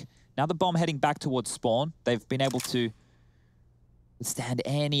lurk. Now the bomb heading back towards spawn. They've been able to withstand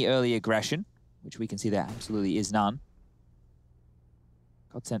any early aggression, which we can see there absolutely is none.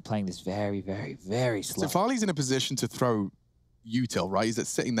 GODSENT playing this very, very, very slow. So Farley's in a position to throw util, right? He's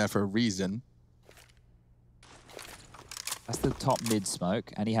sitting there for a reason. That's the top mid smoke,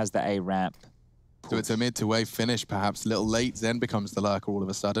 and he has the A ramp. So it's a mid to A finish, perhaps a little late. Zen becomes the lurker all of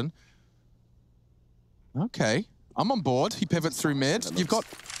a sudden. Okay, I'm on board. He pivots through mid. You've got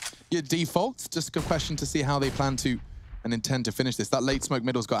your defaults. Just a question to see how they plan to and intend to finish this. That late smoke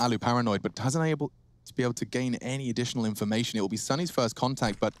middle's got Alu paranoid, but hasn't able to be able to gain any additional information. It will be Sunny's first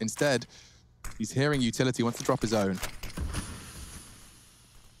contact, but instead, he's hearing utility, wants to drop his own.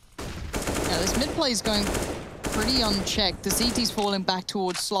 Yeah, this mid play is going pretty unchecked. The CT's falling back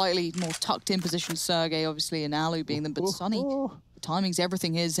towards slightly more tucked in position. Sergey, obviously, and Alu being them, but Sunny, the timing's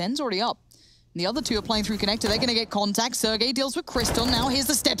everything here. Zen's already up. And the other two are playing through connector. They're going to get contact. Sergey deals with Crystal. Now here's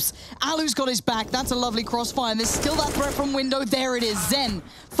the steps. Alu's got his back. That's a lovely crossfire. And there's still that threat from window. There it is. Zen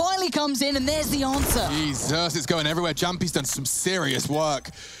finally comes in, and there's the answer. Jesus, it's going everywhere. Jumpy's done some serious work.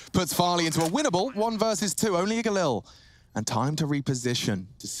 Puts Farley into a winnable 1 versus 2. Only a Galil. And time to reposition.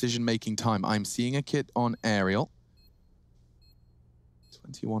 Decision-making time. I'm seeing a kit on Ariel.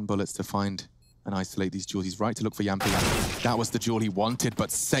 21 bullets to find and isolate these jewels. He's right to look for Yampy. That was the jewel he wanted,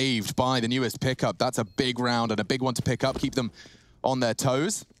 but saved by the newest pickup. That's a big round and a big one to pick up, keep them on their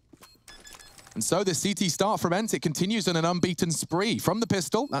toes. And so the CT start from ENCE, it continues on an unbeaten spree. From the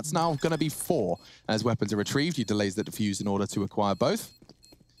pistol, that's now going to be 4. As weapons are retrieved, he delays the defuse in order to acquire both.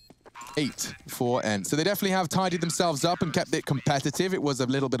 8 for ENCE. So they definitely have tidied themselves up and kept it competitive. It was a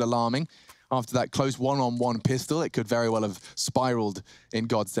little bit alarming. After that close one-on-one pistol, it could very well have spiraled in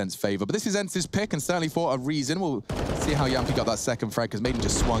GODSENT's favor. But this is ENCE's pick, and certainly for a reason. We'll see how Yampy got that second frag, because Maiden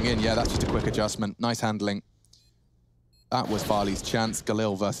just swung in. Yeah, that's just a quick adjustment. Nice handling. That was Farley's chance.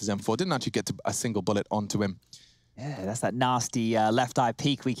 Galil versus M4. Didn't actually get to a single bullet onto him. Yeah, that's that nasty left eye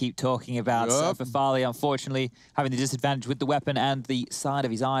peek we keep talking about. So for Farley, unfortunately, having the disadvantage with the weapon and the side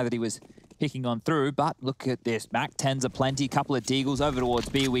of his eye that he was picking on through, but look at this. Mac 10s are plenty, couple of deagles over towards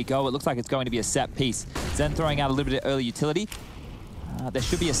B we go. It looks like it's going to be a set piece. Zen throwing out a little bit of early utility. There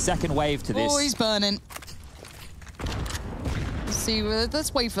should be a second wave to this. Oh, he's burning. Let's see,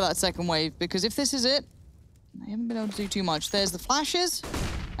 let's wait for that second wave, because if this is it, they haven't been able to do too much. There's the flashes,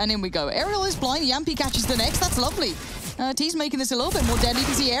 and in we go. Ariel is blind, Yampy catches the next, that's lovely. T's making this a little bit more deadly. You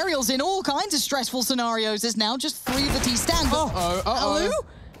can see Ariel's in all kinds of stressful scenarios. There's now just 3 of the T stand. Alu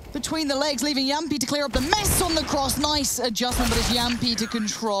between the legs, leaving Yampy to clear up the mess on the cross. Nice adjustment, but it's Yampy to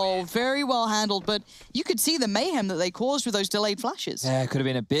control. Very well handled, but you could see the mayhem that they caused with those delayed flashes. Yeah, it could have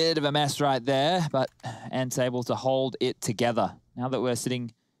been a bit of a mess right there, but ENCE able to hold it together. Now that we're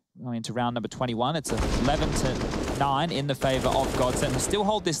sitting going into round number 21, it's 11-9 in the favor of GODSENT. We still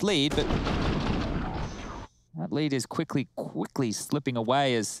hold this lead, but that lead is quickly slipping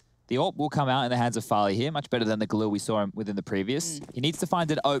away as the AWP will come out in the hands of Farley here. Much better than the Galil we saw him within the previous. He needs to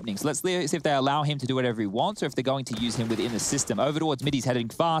find an opening. So let's see if they allow him to do whatever he wants or if they're going to use him within the system. Over towards mid, he's heading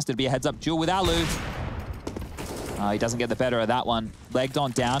fast. It'll be a heads-up duel with Alu. He doesn't get the better of that one. Legged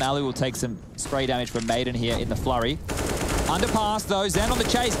on down. Alu will take some spray damage from Maiden here in the flurry. Underpass though, Zen on the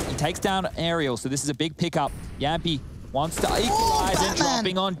chase. He takes down Ariel, so this is a big pickup. Yampy Wants to equalize and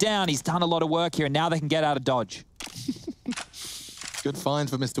dropping on down. He's done a lot of work here, and now they can get out of dodge. Good find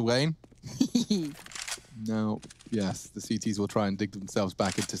for Mr. Wayne. Now, yes, the CTs will try and dig themselves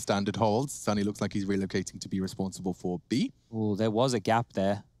back into standard holds. Sunny looks like he's relocating to be responsible for B. Oh, there was a gap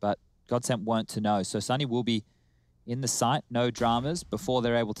there, but GODSENT weren't to know. So Sunny will be in the site, no dramas, before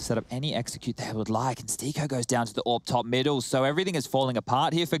they're able to set up any execute they would like. And Stiko goes down to the AWP top middle, so everything is falling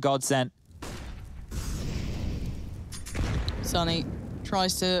apart here for GODSENT. Sunny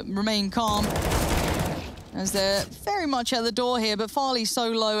tries to remain calm as they're very much at the door here, but Farley's so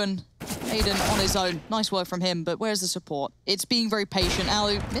low and Maiden on his own. Nice work from him, but where's the support? It's being very patient.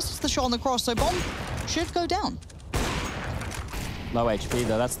 Alu misses the shot on the cross, so Bomb should go down. Low HP,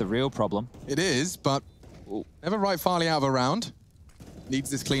 though. That's the real problem. It is, but never write Farley out of a round. Needs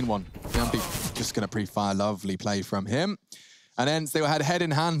this clean one. Jumpy just going to pre-fire. Lovely play from him. And ENCE, they had head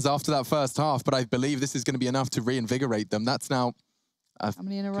in hands after that first half, but I believe this is going to be enough to reinvigorate them. That's now a How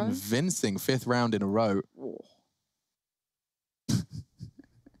many in a row? Convincing 5th round in a row.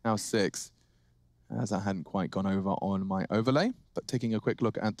 Now 6. As I hadn't quite gone over on my overlay, but taking a quick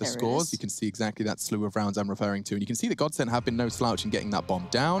look at the scores, you can see exactly that slew of rounds I'm referring to. And you can see that GODSENT have been no slouch in getting that bomb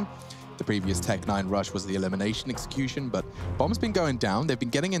down. The previous Tech-9 rush was the elimination execution, but bomb's been going down. They've been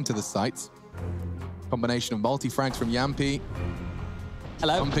getting into the sites. Combination of multi-frags from Yampy.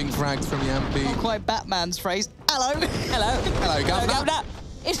 Hello. Pumping frags from Yampy. Not quite Batman's phrase. Hello. Hello. Hello, Governor.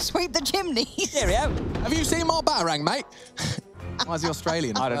 It's sweep the chimneys. Here we go. Have you seen more Batarang, mate? Why is he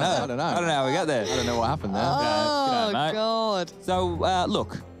Australian? I don't know. I don't know. I don't know how we got there. I don't know what happened there. Oh, mate. God. So,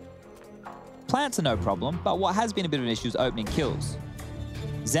 look. Plants are no problem, but what has been a bit of an issue is opening kills.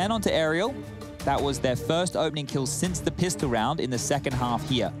 Zen onto Aerial. That was their first opening kill since the pistol round in the second half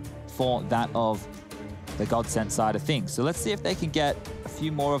here for that of the GODSENT side of things. So let's see if they can get a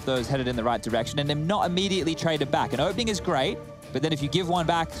few more of those headed in the right direction and then not immediately traded back. An opening is great, but then if you give one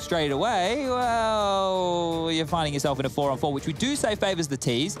back straight away, well, you're finding yourself in a 4-on-4, which we do say favors the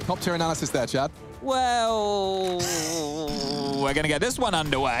Ts. Top tier analysis there, Chad. Well, we're going to get this one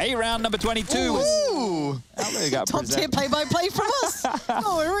underway. Round number 22. Ooh. Top tier play-by-play from us.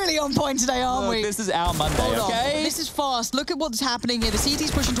 Oh, we're really on point today, aren't we? This is our Monday, Hold on. okay? This is fast. Look at what's happening here. The CT's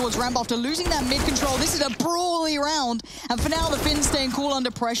pushing towards ramp after losing that mid control. This is a brawly round. And for now, the Finns staying cool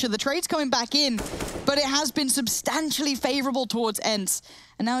under pressure. The trade's coming back in, but it has been substantially favorable towards ENCE.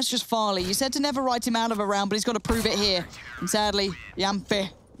 And now it's just Farley. You said to never write him out of a round, but he's got to prove it here. And sadly,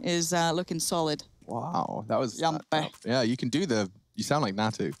 Yampy is looking solid. Wow, that was... Yampy. Yeah, you can do the... You sound like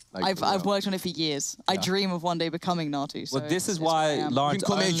Natu. Like, I've worked on it for years. Yeah. I dream of one day becoming Natu. So well, this is why Lauren's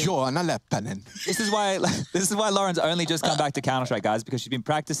This is why Lauren's only just come back to Counter-Strike, guys, because she's been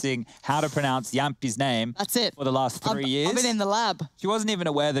practicing how to pronounce Yampy's name. That's it. For the last 3 years. I've been in the lab. She wasn't even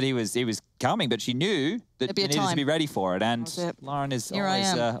aware that he was coming, but she knew that she needed to be ready for it. And Lauren is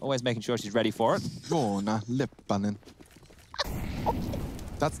always making sure she's ready for it.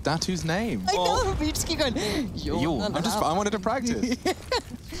 That's Datu's name. I know, but you just keep going. I wanted to practice.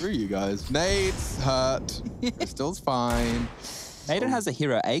 Screw you guys. Nate's hurt. Crystal's fine. Maiden has a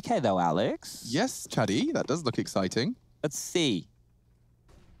hero AK though, Alex. Yes, Chaddy. That does look exciting. Let's see.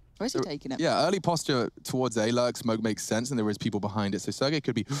 Where's he taking it? Yeah, early posture towards A. Lurk smoke makes sense, and there is people behind it. So Sergey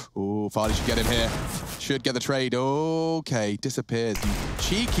could be, oh, Farley should get him here. Should get the trade. Okay, disappears.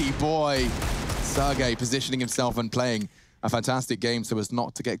 Cheeky boy. Sergey positioning himself and playing a fantastic game so as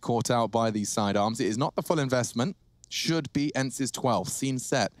not to get caught out by these sidearms. It is not the full investment. Should be ENCE's 12th. Scene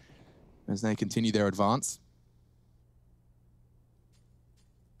set as they continue their advance.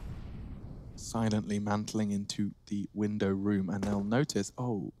 Silently mantling into the window room, and they'll notice,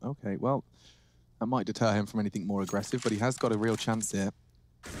 oh, okay, well, that might deter him from anything more aggressive, but he has got a real chance here.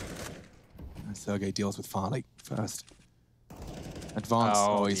 And Sergey deals with Farley first. Advance.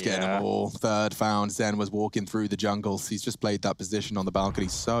 Oh, he's getting them all. Third found. Zen was walking through the jungles. He's just played that position on the balcony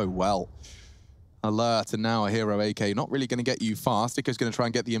so well. Alert, and now a hero AK. Not really going to get you fast. Iko's going to try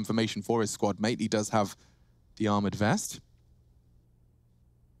and get the information for his squad mate. He does have the armored vest.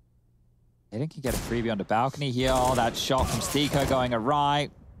 Aiden can get a freebie on the balcony here. Oh, that shot from Stiko going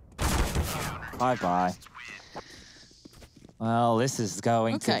awry. Bye-bye. Well, this is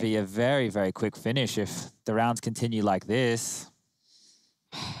going to be a very, very quick finish if the rounds continue like this.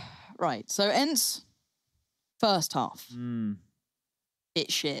 Right, so ENCE, first half.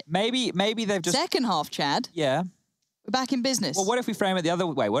 It's shit. Maybe they've just... Second half, Chad. Yeah. We're back in business. Well, what if we frame it the other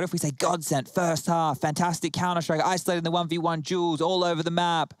way? What if we say GODSENT, first half, fantastic Counter-Strike, isolating the 1v1 duels all over the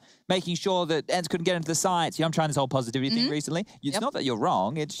map, making sure that ENCE couldn't get into the sites. You know, I'm trying this whole positivity thing recently. It's not that you're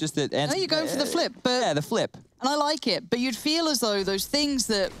wrong, it's just that ENCE... No, you're going for the flip, but... Yeah, the flip. And I like it, but you'd feel as though those things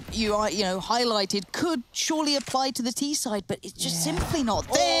that you highlighted could surely apply to the T side, but it's just simply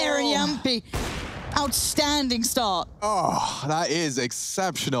not there. And Yampy, outstanding start. Oh, that is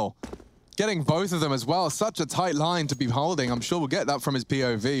exceptional. Getting both of them as well. Such a tight line to be holding. I'm sure we'll get that from his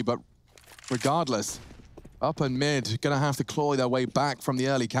POV, but regardless, up and mid, gonna have to claw their way back from the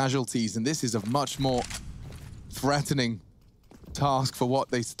early casualties, and this is a much more threatening task for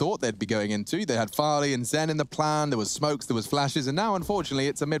what they thought they'd be going into. They had Farley and Zen in the plan, there was smokes, there was flashes, and now, unfortunately,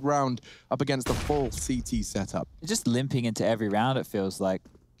 it's a mid-round up against the full CT setup. They're just limping into every round, it feels like.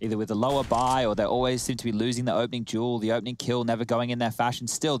 Either with a lower buy, or they always seem to be losing the opening duel, the opening kill never going in their fashion.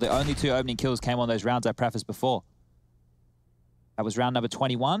 Still, the only 2 opening kills came on those rounds I prefaced before. That was round number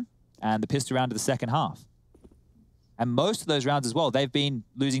 21, and the pistol round of the second half. And most of those rounds as well, they've been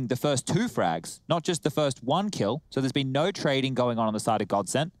losing the first 2 frags, not just the first 1 kill. So there's been no trading going on the side of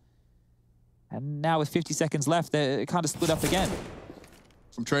GODSENT. And now with 50 seconds left, they're kind of split up again.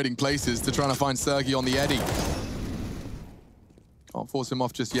 From trading places to trying to find Sergi on the Eddy. Can't force him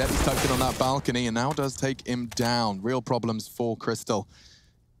off just yet. He's tucked in on that balcony and now does take him down. Real problems for Crystal.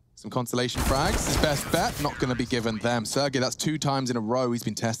 Some constellation frags, his best bet, not going to be given them. Sergi, that's 2 times in a row he's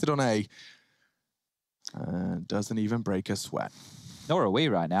been tested on A. And doesn't even break a sweat. Nor are we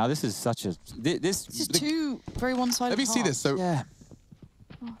right now. This is such a... This is 2 very one-sided. Let me see this. So, yeah.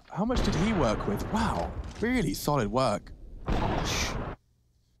 How much did he work with? Wow, really solid work.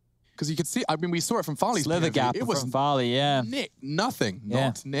 Because you could see, I mean, we saw it from Farley's Slither POV. gap It was from Farley, yeah. Nothing. Yeah.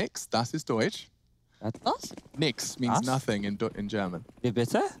 Not nix. Das ist Deutsch. Us? Nix means Us? nothing in German. Wie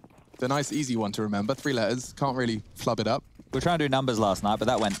bitte? It's a nice, easy one to remember. 3 letters. Can't really flub it up. We were trying to do numbers last night, but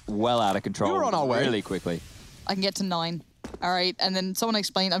that went well out of control. We were on our way. Really quickly. I can get to 9. All right, and then someone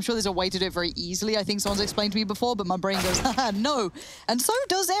explained, I'm sure there's a way to do it very easily. I think someone's explained to me before, but my brain goes, haha, no. And so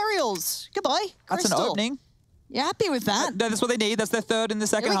does Aerials. Goodbye, That's Crystal. an opening. You happy with that? No, that's what they need. That's their 3rd in the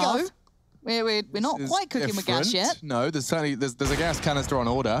second Here we half. go. We're not This is quite cooking with gas different. yet. No, there's certainly there's a gas canister on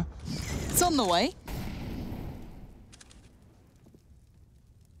order. It's on the way.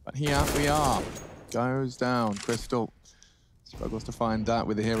 But here we are. Goes down. Crystal struggles to find that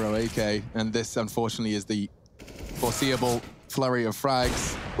with the hero AK. And this, unfortunately, is the foreseeable flurry of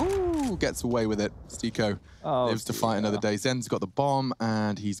frags. Ooh, gets away with it. Stico lives to fight another day. Zen's got the bomb,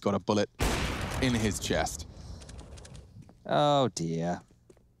 and he's got a bullet in his chest. Oh, dear.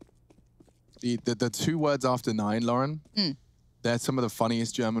 The 2 words after 9, Lauren, they're some of the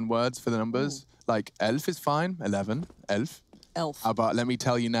funniest German words for the numbers. Like, elf is fine, 11, elf. Elf. Aber let me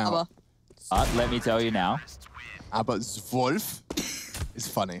tell you now. Let me tell you now. Aber Zwölf is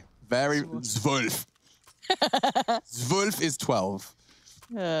funny. Very Zwölf. Zwölf is 12.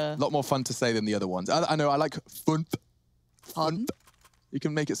 A lot more fun to say than the other ones. I know, I like Fünf. Pardon? You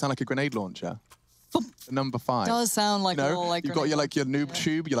can make it sound like a grenade launcher. Number 5. Does sound like You know, more like you've got your noob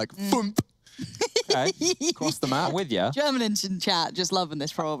tube, you're like Fünf. Okay. Across the map. I'm with you. Germans in chat just loving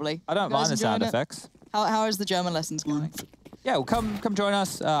this probably. I don't You guys mind the sound enjoying it? effects. How is the German lessons going? Yeah, well, come join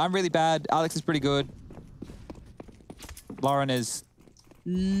us. I'm really bad. Alex is pretty good. Lauren is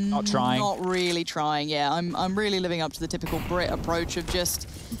not trying. Not really trying, yeah. I'm really living up to the typical Brit approach of just...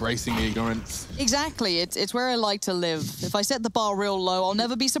 Embracing the ignorance. Exactly, it's where I like to live. If I set the bar real low, I'll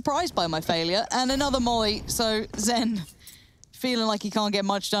never be surprised by my failure. And another molly, so Zen feeling like he can't get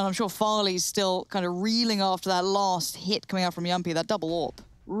much done. I'm sure Farley's still kind of reeling after that last hit coming out from Yampy, that double AWP.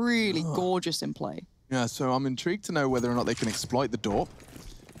 Really gorgeous in play. Yeah, so I'm intrigued to know whether or not they can exploit the door.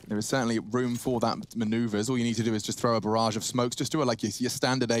 There is certainly room for that maneuvers. All you need to do is just throw a barrage of smokes. Just do it like your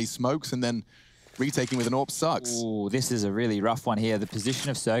standard A smokes, and then retaking with an AWP sucks. Ooh, this is a really rough one here. The position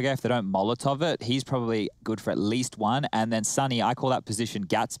of Sergey, if they don't Molotov it, he's probably good for at least 1. And then Sunny, I call that position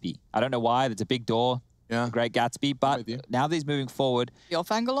Gatsby. I don't know why. It's a big door. Yeah. Great Gatsby. But now that he's moving forward... The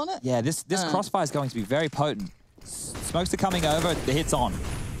off angle on it? Yeah, this crossfire is going to be very potent. Smokes are coming over. The hit's on.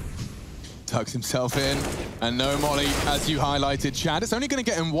 Tucks himself in, and no molly, as you highlighted, Chad. It's only going to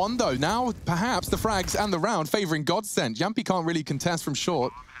get him 1, though. Now, perhaps, the frags and the round favoring GODSENT. Yampy can't really contest from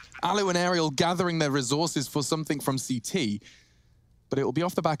short. Alu and Aerial gathering their resources for something from CT, but it will be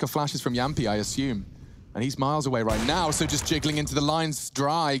off the back of flashes from Yampy, I assume. And he's miles away right now, so just jiggling into the lines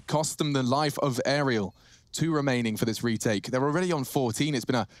dry cost them the life of Aerial. 2 remaining for this retake. They're already on 14. It's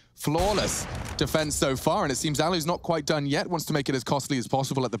been a flawless defense so far, and it seems Alu's not quite done yet. Wants to make it as costly as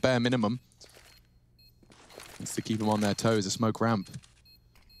possible at the bare minimum. Wants to keep them on their toes. A smoke ramp.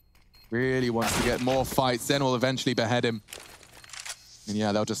 Really wants to get more fights. Then will eventually behead him. And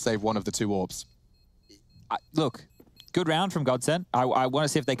yeah, they'll just save one of the 2 orbs. Look, Good round from GODSENT. I want to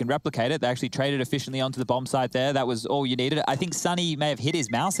see if they can replicate it. They actually traded efficiently onto the bomb site there. That was all you needed. I think Sunny may have hit his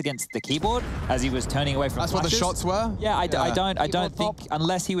mouse against the keyboard as he was turning away from That's flashes. what the shots were? Yeah, I don't think,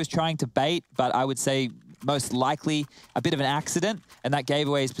 unless he was trying to bait, but I would say most likely a bit of an accident, and that gave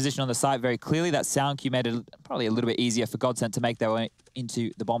away his position on the site very clearly. That sound cue made it probably a little bit easier for GODSENT to make their way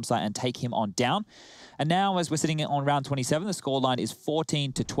into the bomb site and take him on down. And now, as we're sitting on round 27, the scoreline is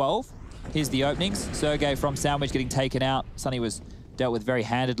 14-12. Here's the openings. Sergey from Sandwich getting taken out. Sunny was dealt with very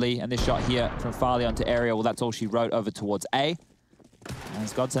handedly, and this shot here from Farley onto Ariel, well, that's all she wrote over towards A. And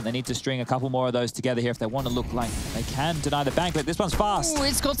as GODSENT, they need to string a couple more of those together here if they want to look like they can deny the bank, but this one's fast. Ooh,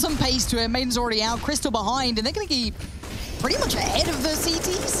 it's got some pace to it. Maiden's already out, Crystal behind, and they're going to be pretty much ahead of the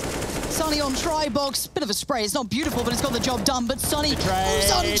CTs. Sunny on try box, bit of a spray. It's not beautiful, but it's got the job done. But Sunny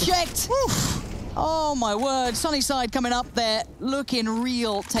moves unchecked. Oof. Oh my word, Sunny side coming up there, looking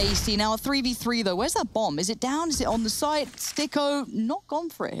real tasty. Now a 3v3 though, where's that bomb? Is it down? Is it on the site? Sticko, not gone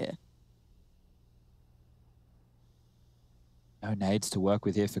for it here. No nades to work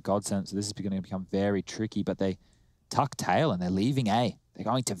with here for GODSENT, so this is going to become very tricky, but they tuck tail and they're leaving A. They're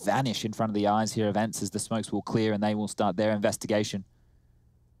going to vanish in front of the eyes here of ENCE as the smokes will clear and they will start their investigation.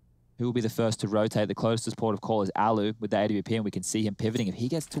 Who will be the first to rotate? The closest port of call is Alu with the AWP, and we can see him pivoting. If he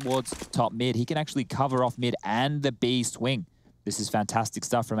gets towards top mid, he can actually cover off mid and the B swing. This is fantastic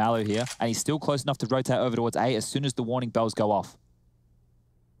stuff from Alu here, and he's still close enough to rotate over towards A as soon as the warning bells go off.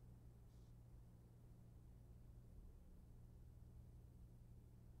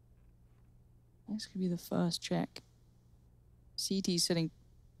 This could be the first check. CT's sitting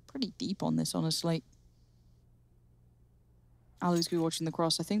pretty deep on this, honestly. Alu's going to be watching the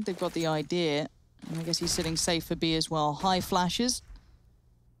cross. I think they've got the idea. And I guess he's sitting safe for B as well. High flashes.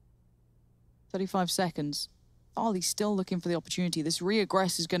 35 seconds. Farley's still looking for the opportunity. This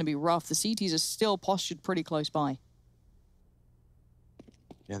re-aggress is going to be rough. The CTs are still postured pretty close by.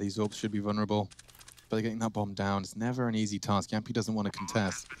 Yeah, these orbs should be vulnerable. But getting that bomb down is never an easy task. Yampy doesn't want to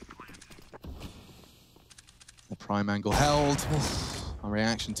contest. The prime angle held. A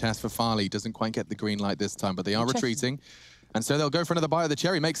reaction test for Farley. Doesn't quite get the green light this time, but they are retreating. And so they'll go for another bite of the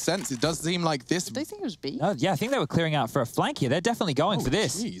cherry. Makes sense. It does seem like this... Did they think it was B? Yeah, I think they were clearing out for a flank here. They're definitely going for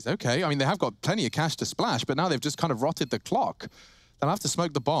this. Jeez, okay. I mean, they have got plenty of cash to splash, but now they've just kind of rotted the clock. They'll have to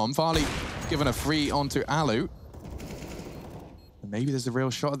smoke the bomb. Farley given a free onto Alu. And maybe there's a real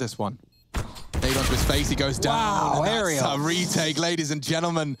shot at this one. Nade onto his face. He goes down. Wow, Ariel. That's a retake, ladies and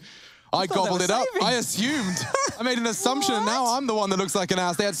gentlemen. I gobbled it up. I assumed. I made an assumption, and now I'm the one that looks like an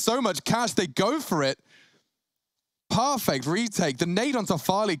ass. They had so much cash, they go for it. Perfect retake. The nade onto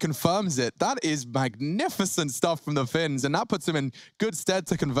Farley confirms it. That is magnificent stuff from the Finns, and that puts them in good stead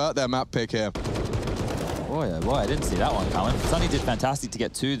to convert their map pick here. Boy, oh boy, I didn't see that one coming. Sunny did fantastic to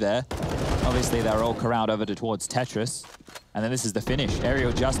get two there. Obviously, they were all corralled over towards Tetris. And then this is the finish.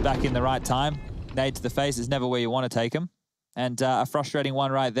 Ariel just back in the right time. Nade to the face is never where you want to take him. And a frustrating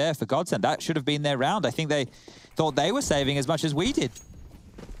one right there for GODSENT. That should have been their round. I think they thought they were saving as much as we did.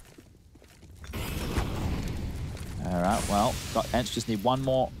 All right, well, ENCE just need one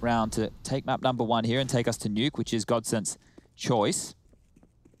more round to take map number 1 here and take us to Nuke, which is GODSENT's choice.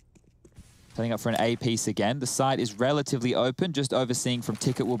 Setting up for an A piece again. The site is relatively open. Just overseeing from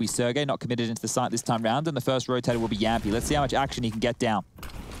Ticket will be Sergey, not committed into the site this time round. And the first rotator will be Yampy. Let's see how much action he can get down.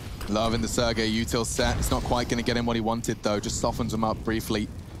 Loving the Sergey util set. It's not quite going to get him what he wanted, though. Just softens him up briefly.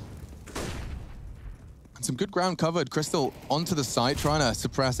 And some good ground covered. Crystal onto the site, trying to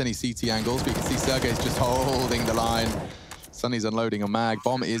suppress any CT angles. But you can see Sergey's just holding the line. Sunny's unloading a mag.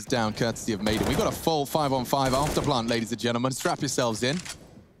 Bomb is down, courtesy of Maiden. We've got a full 5-on-5 after plant, ladies and gentlemen. Strap yourselves in.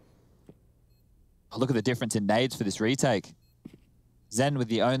 Oh, look at the difference in nades for this retake. Zen with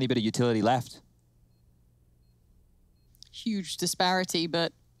the only bit of utility left. Huge disparity,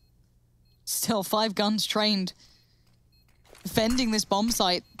 but still 5 guns trained. Defending this bomb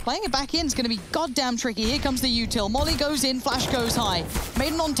site. Playing it back in is going to be goddamn tricky. Here comes the util. Molly goes in, flash goes high.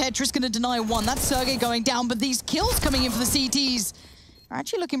 Maiden on Tetris going to deny 1. That's Sergey going down, but these kills coming in for the CTs are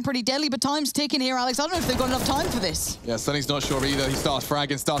actually looking pretty deadly, but time's ticking here, Alex. I don't know if they've got enough time for this. Yeah, Sunny's not sure either. He starts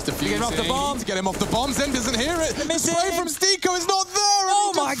fragging, starts defusing. Get him off the bomb. To get him off the bomb. Zen doesn't hear it. The spray from Sticko is not there.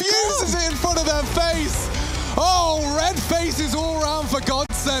 Oh and he defuses it in front of their face. Oh, red faces all around for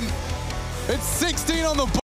GODSENT. It's 16 on the board.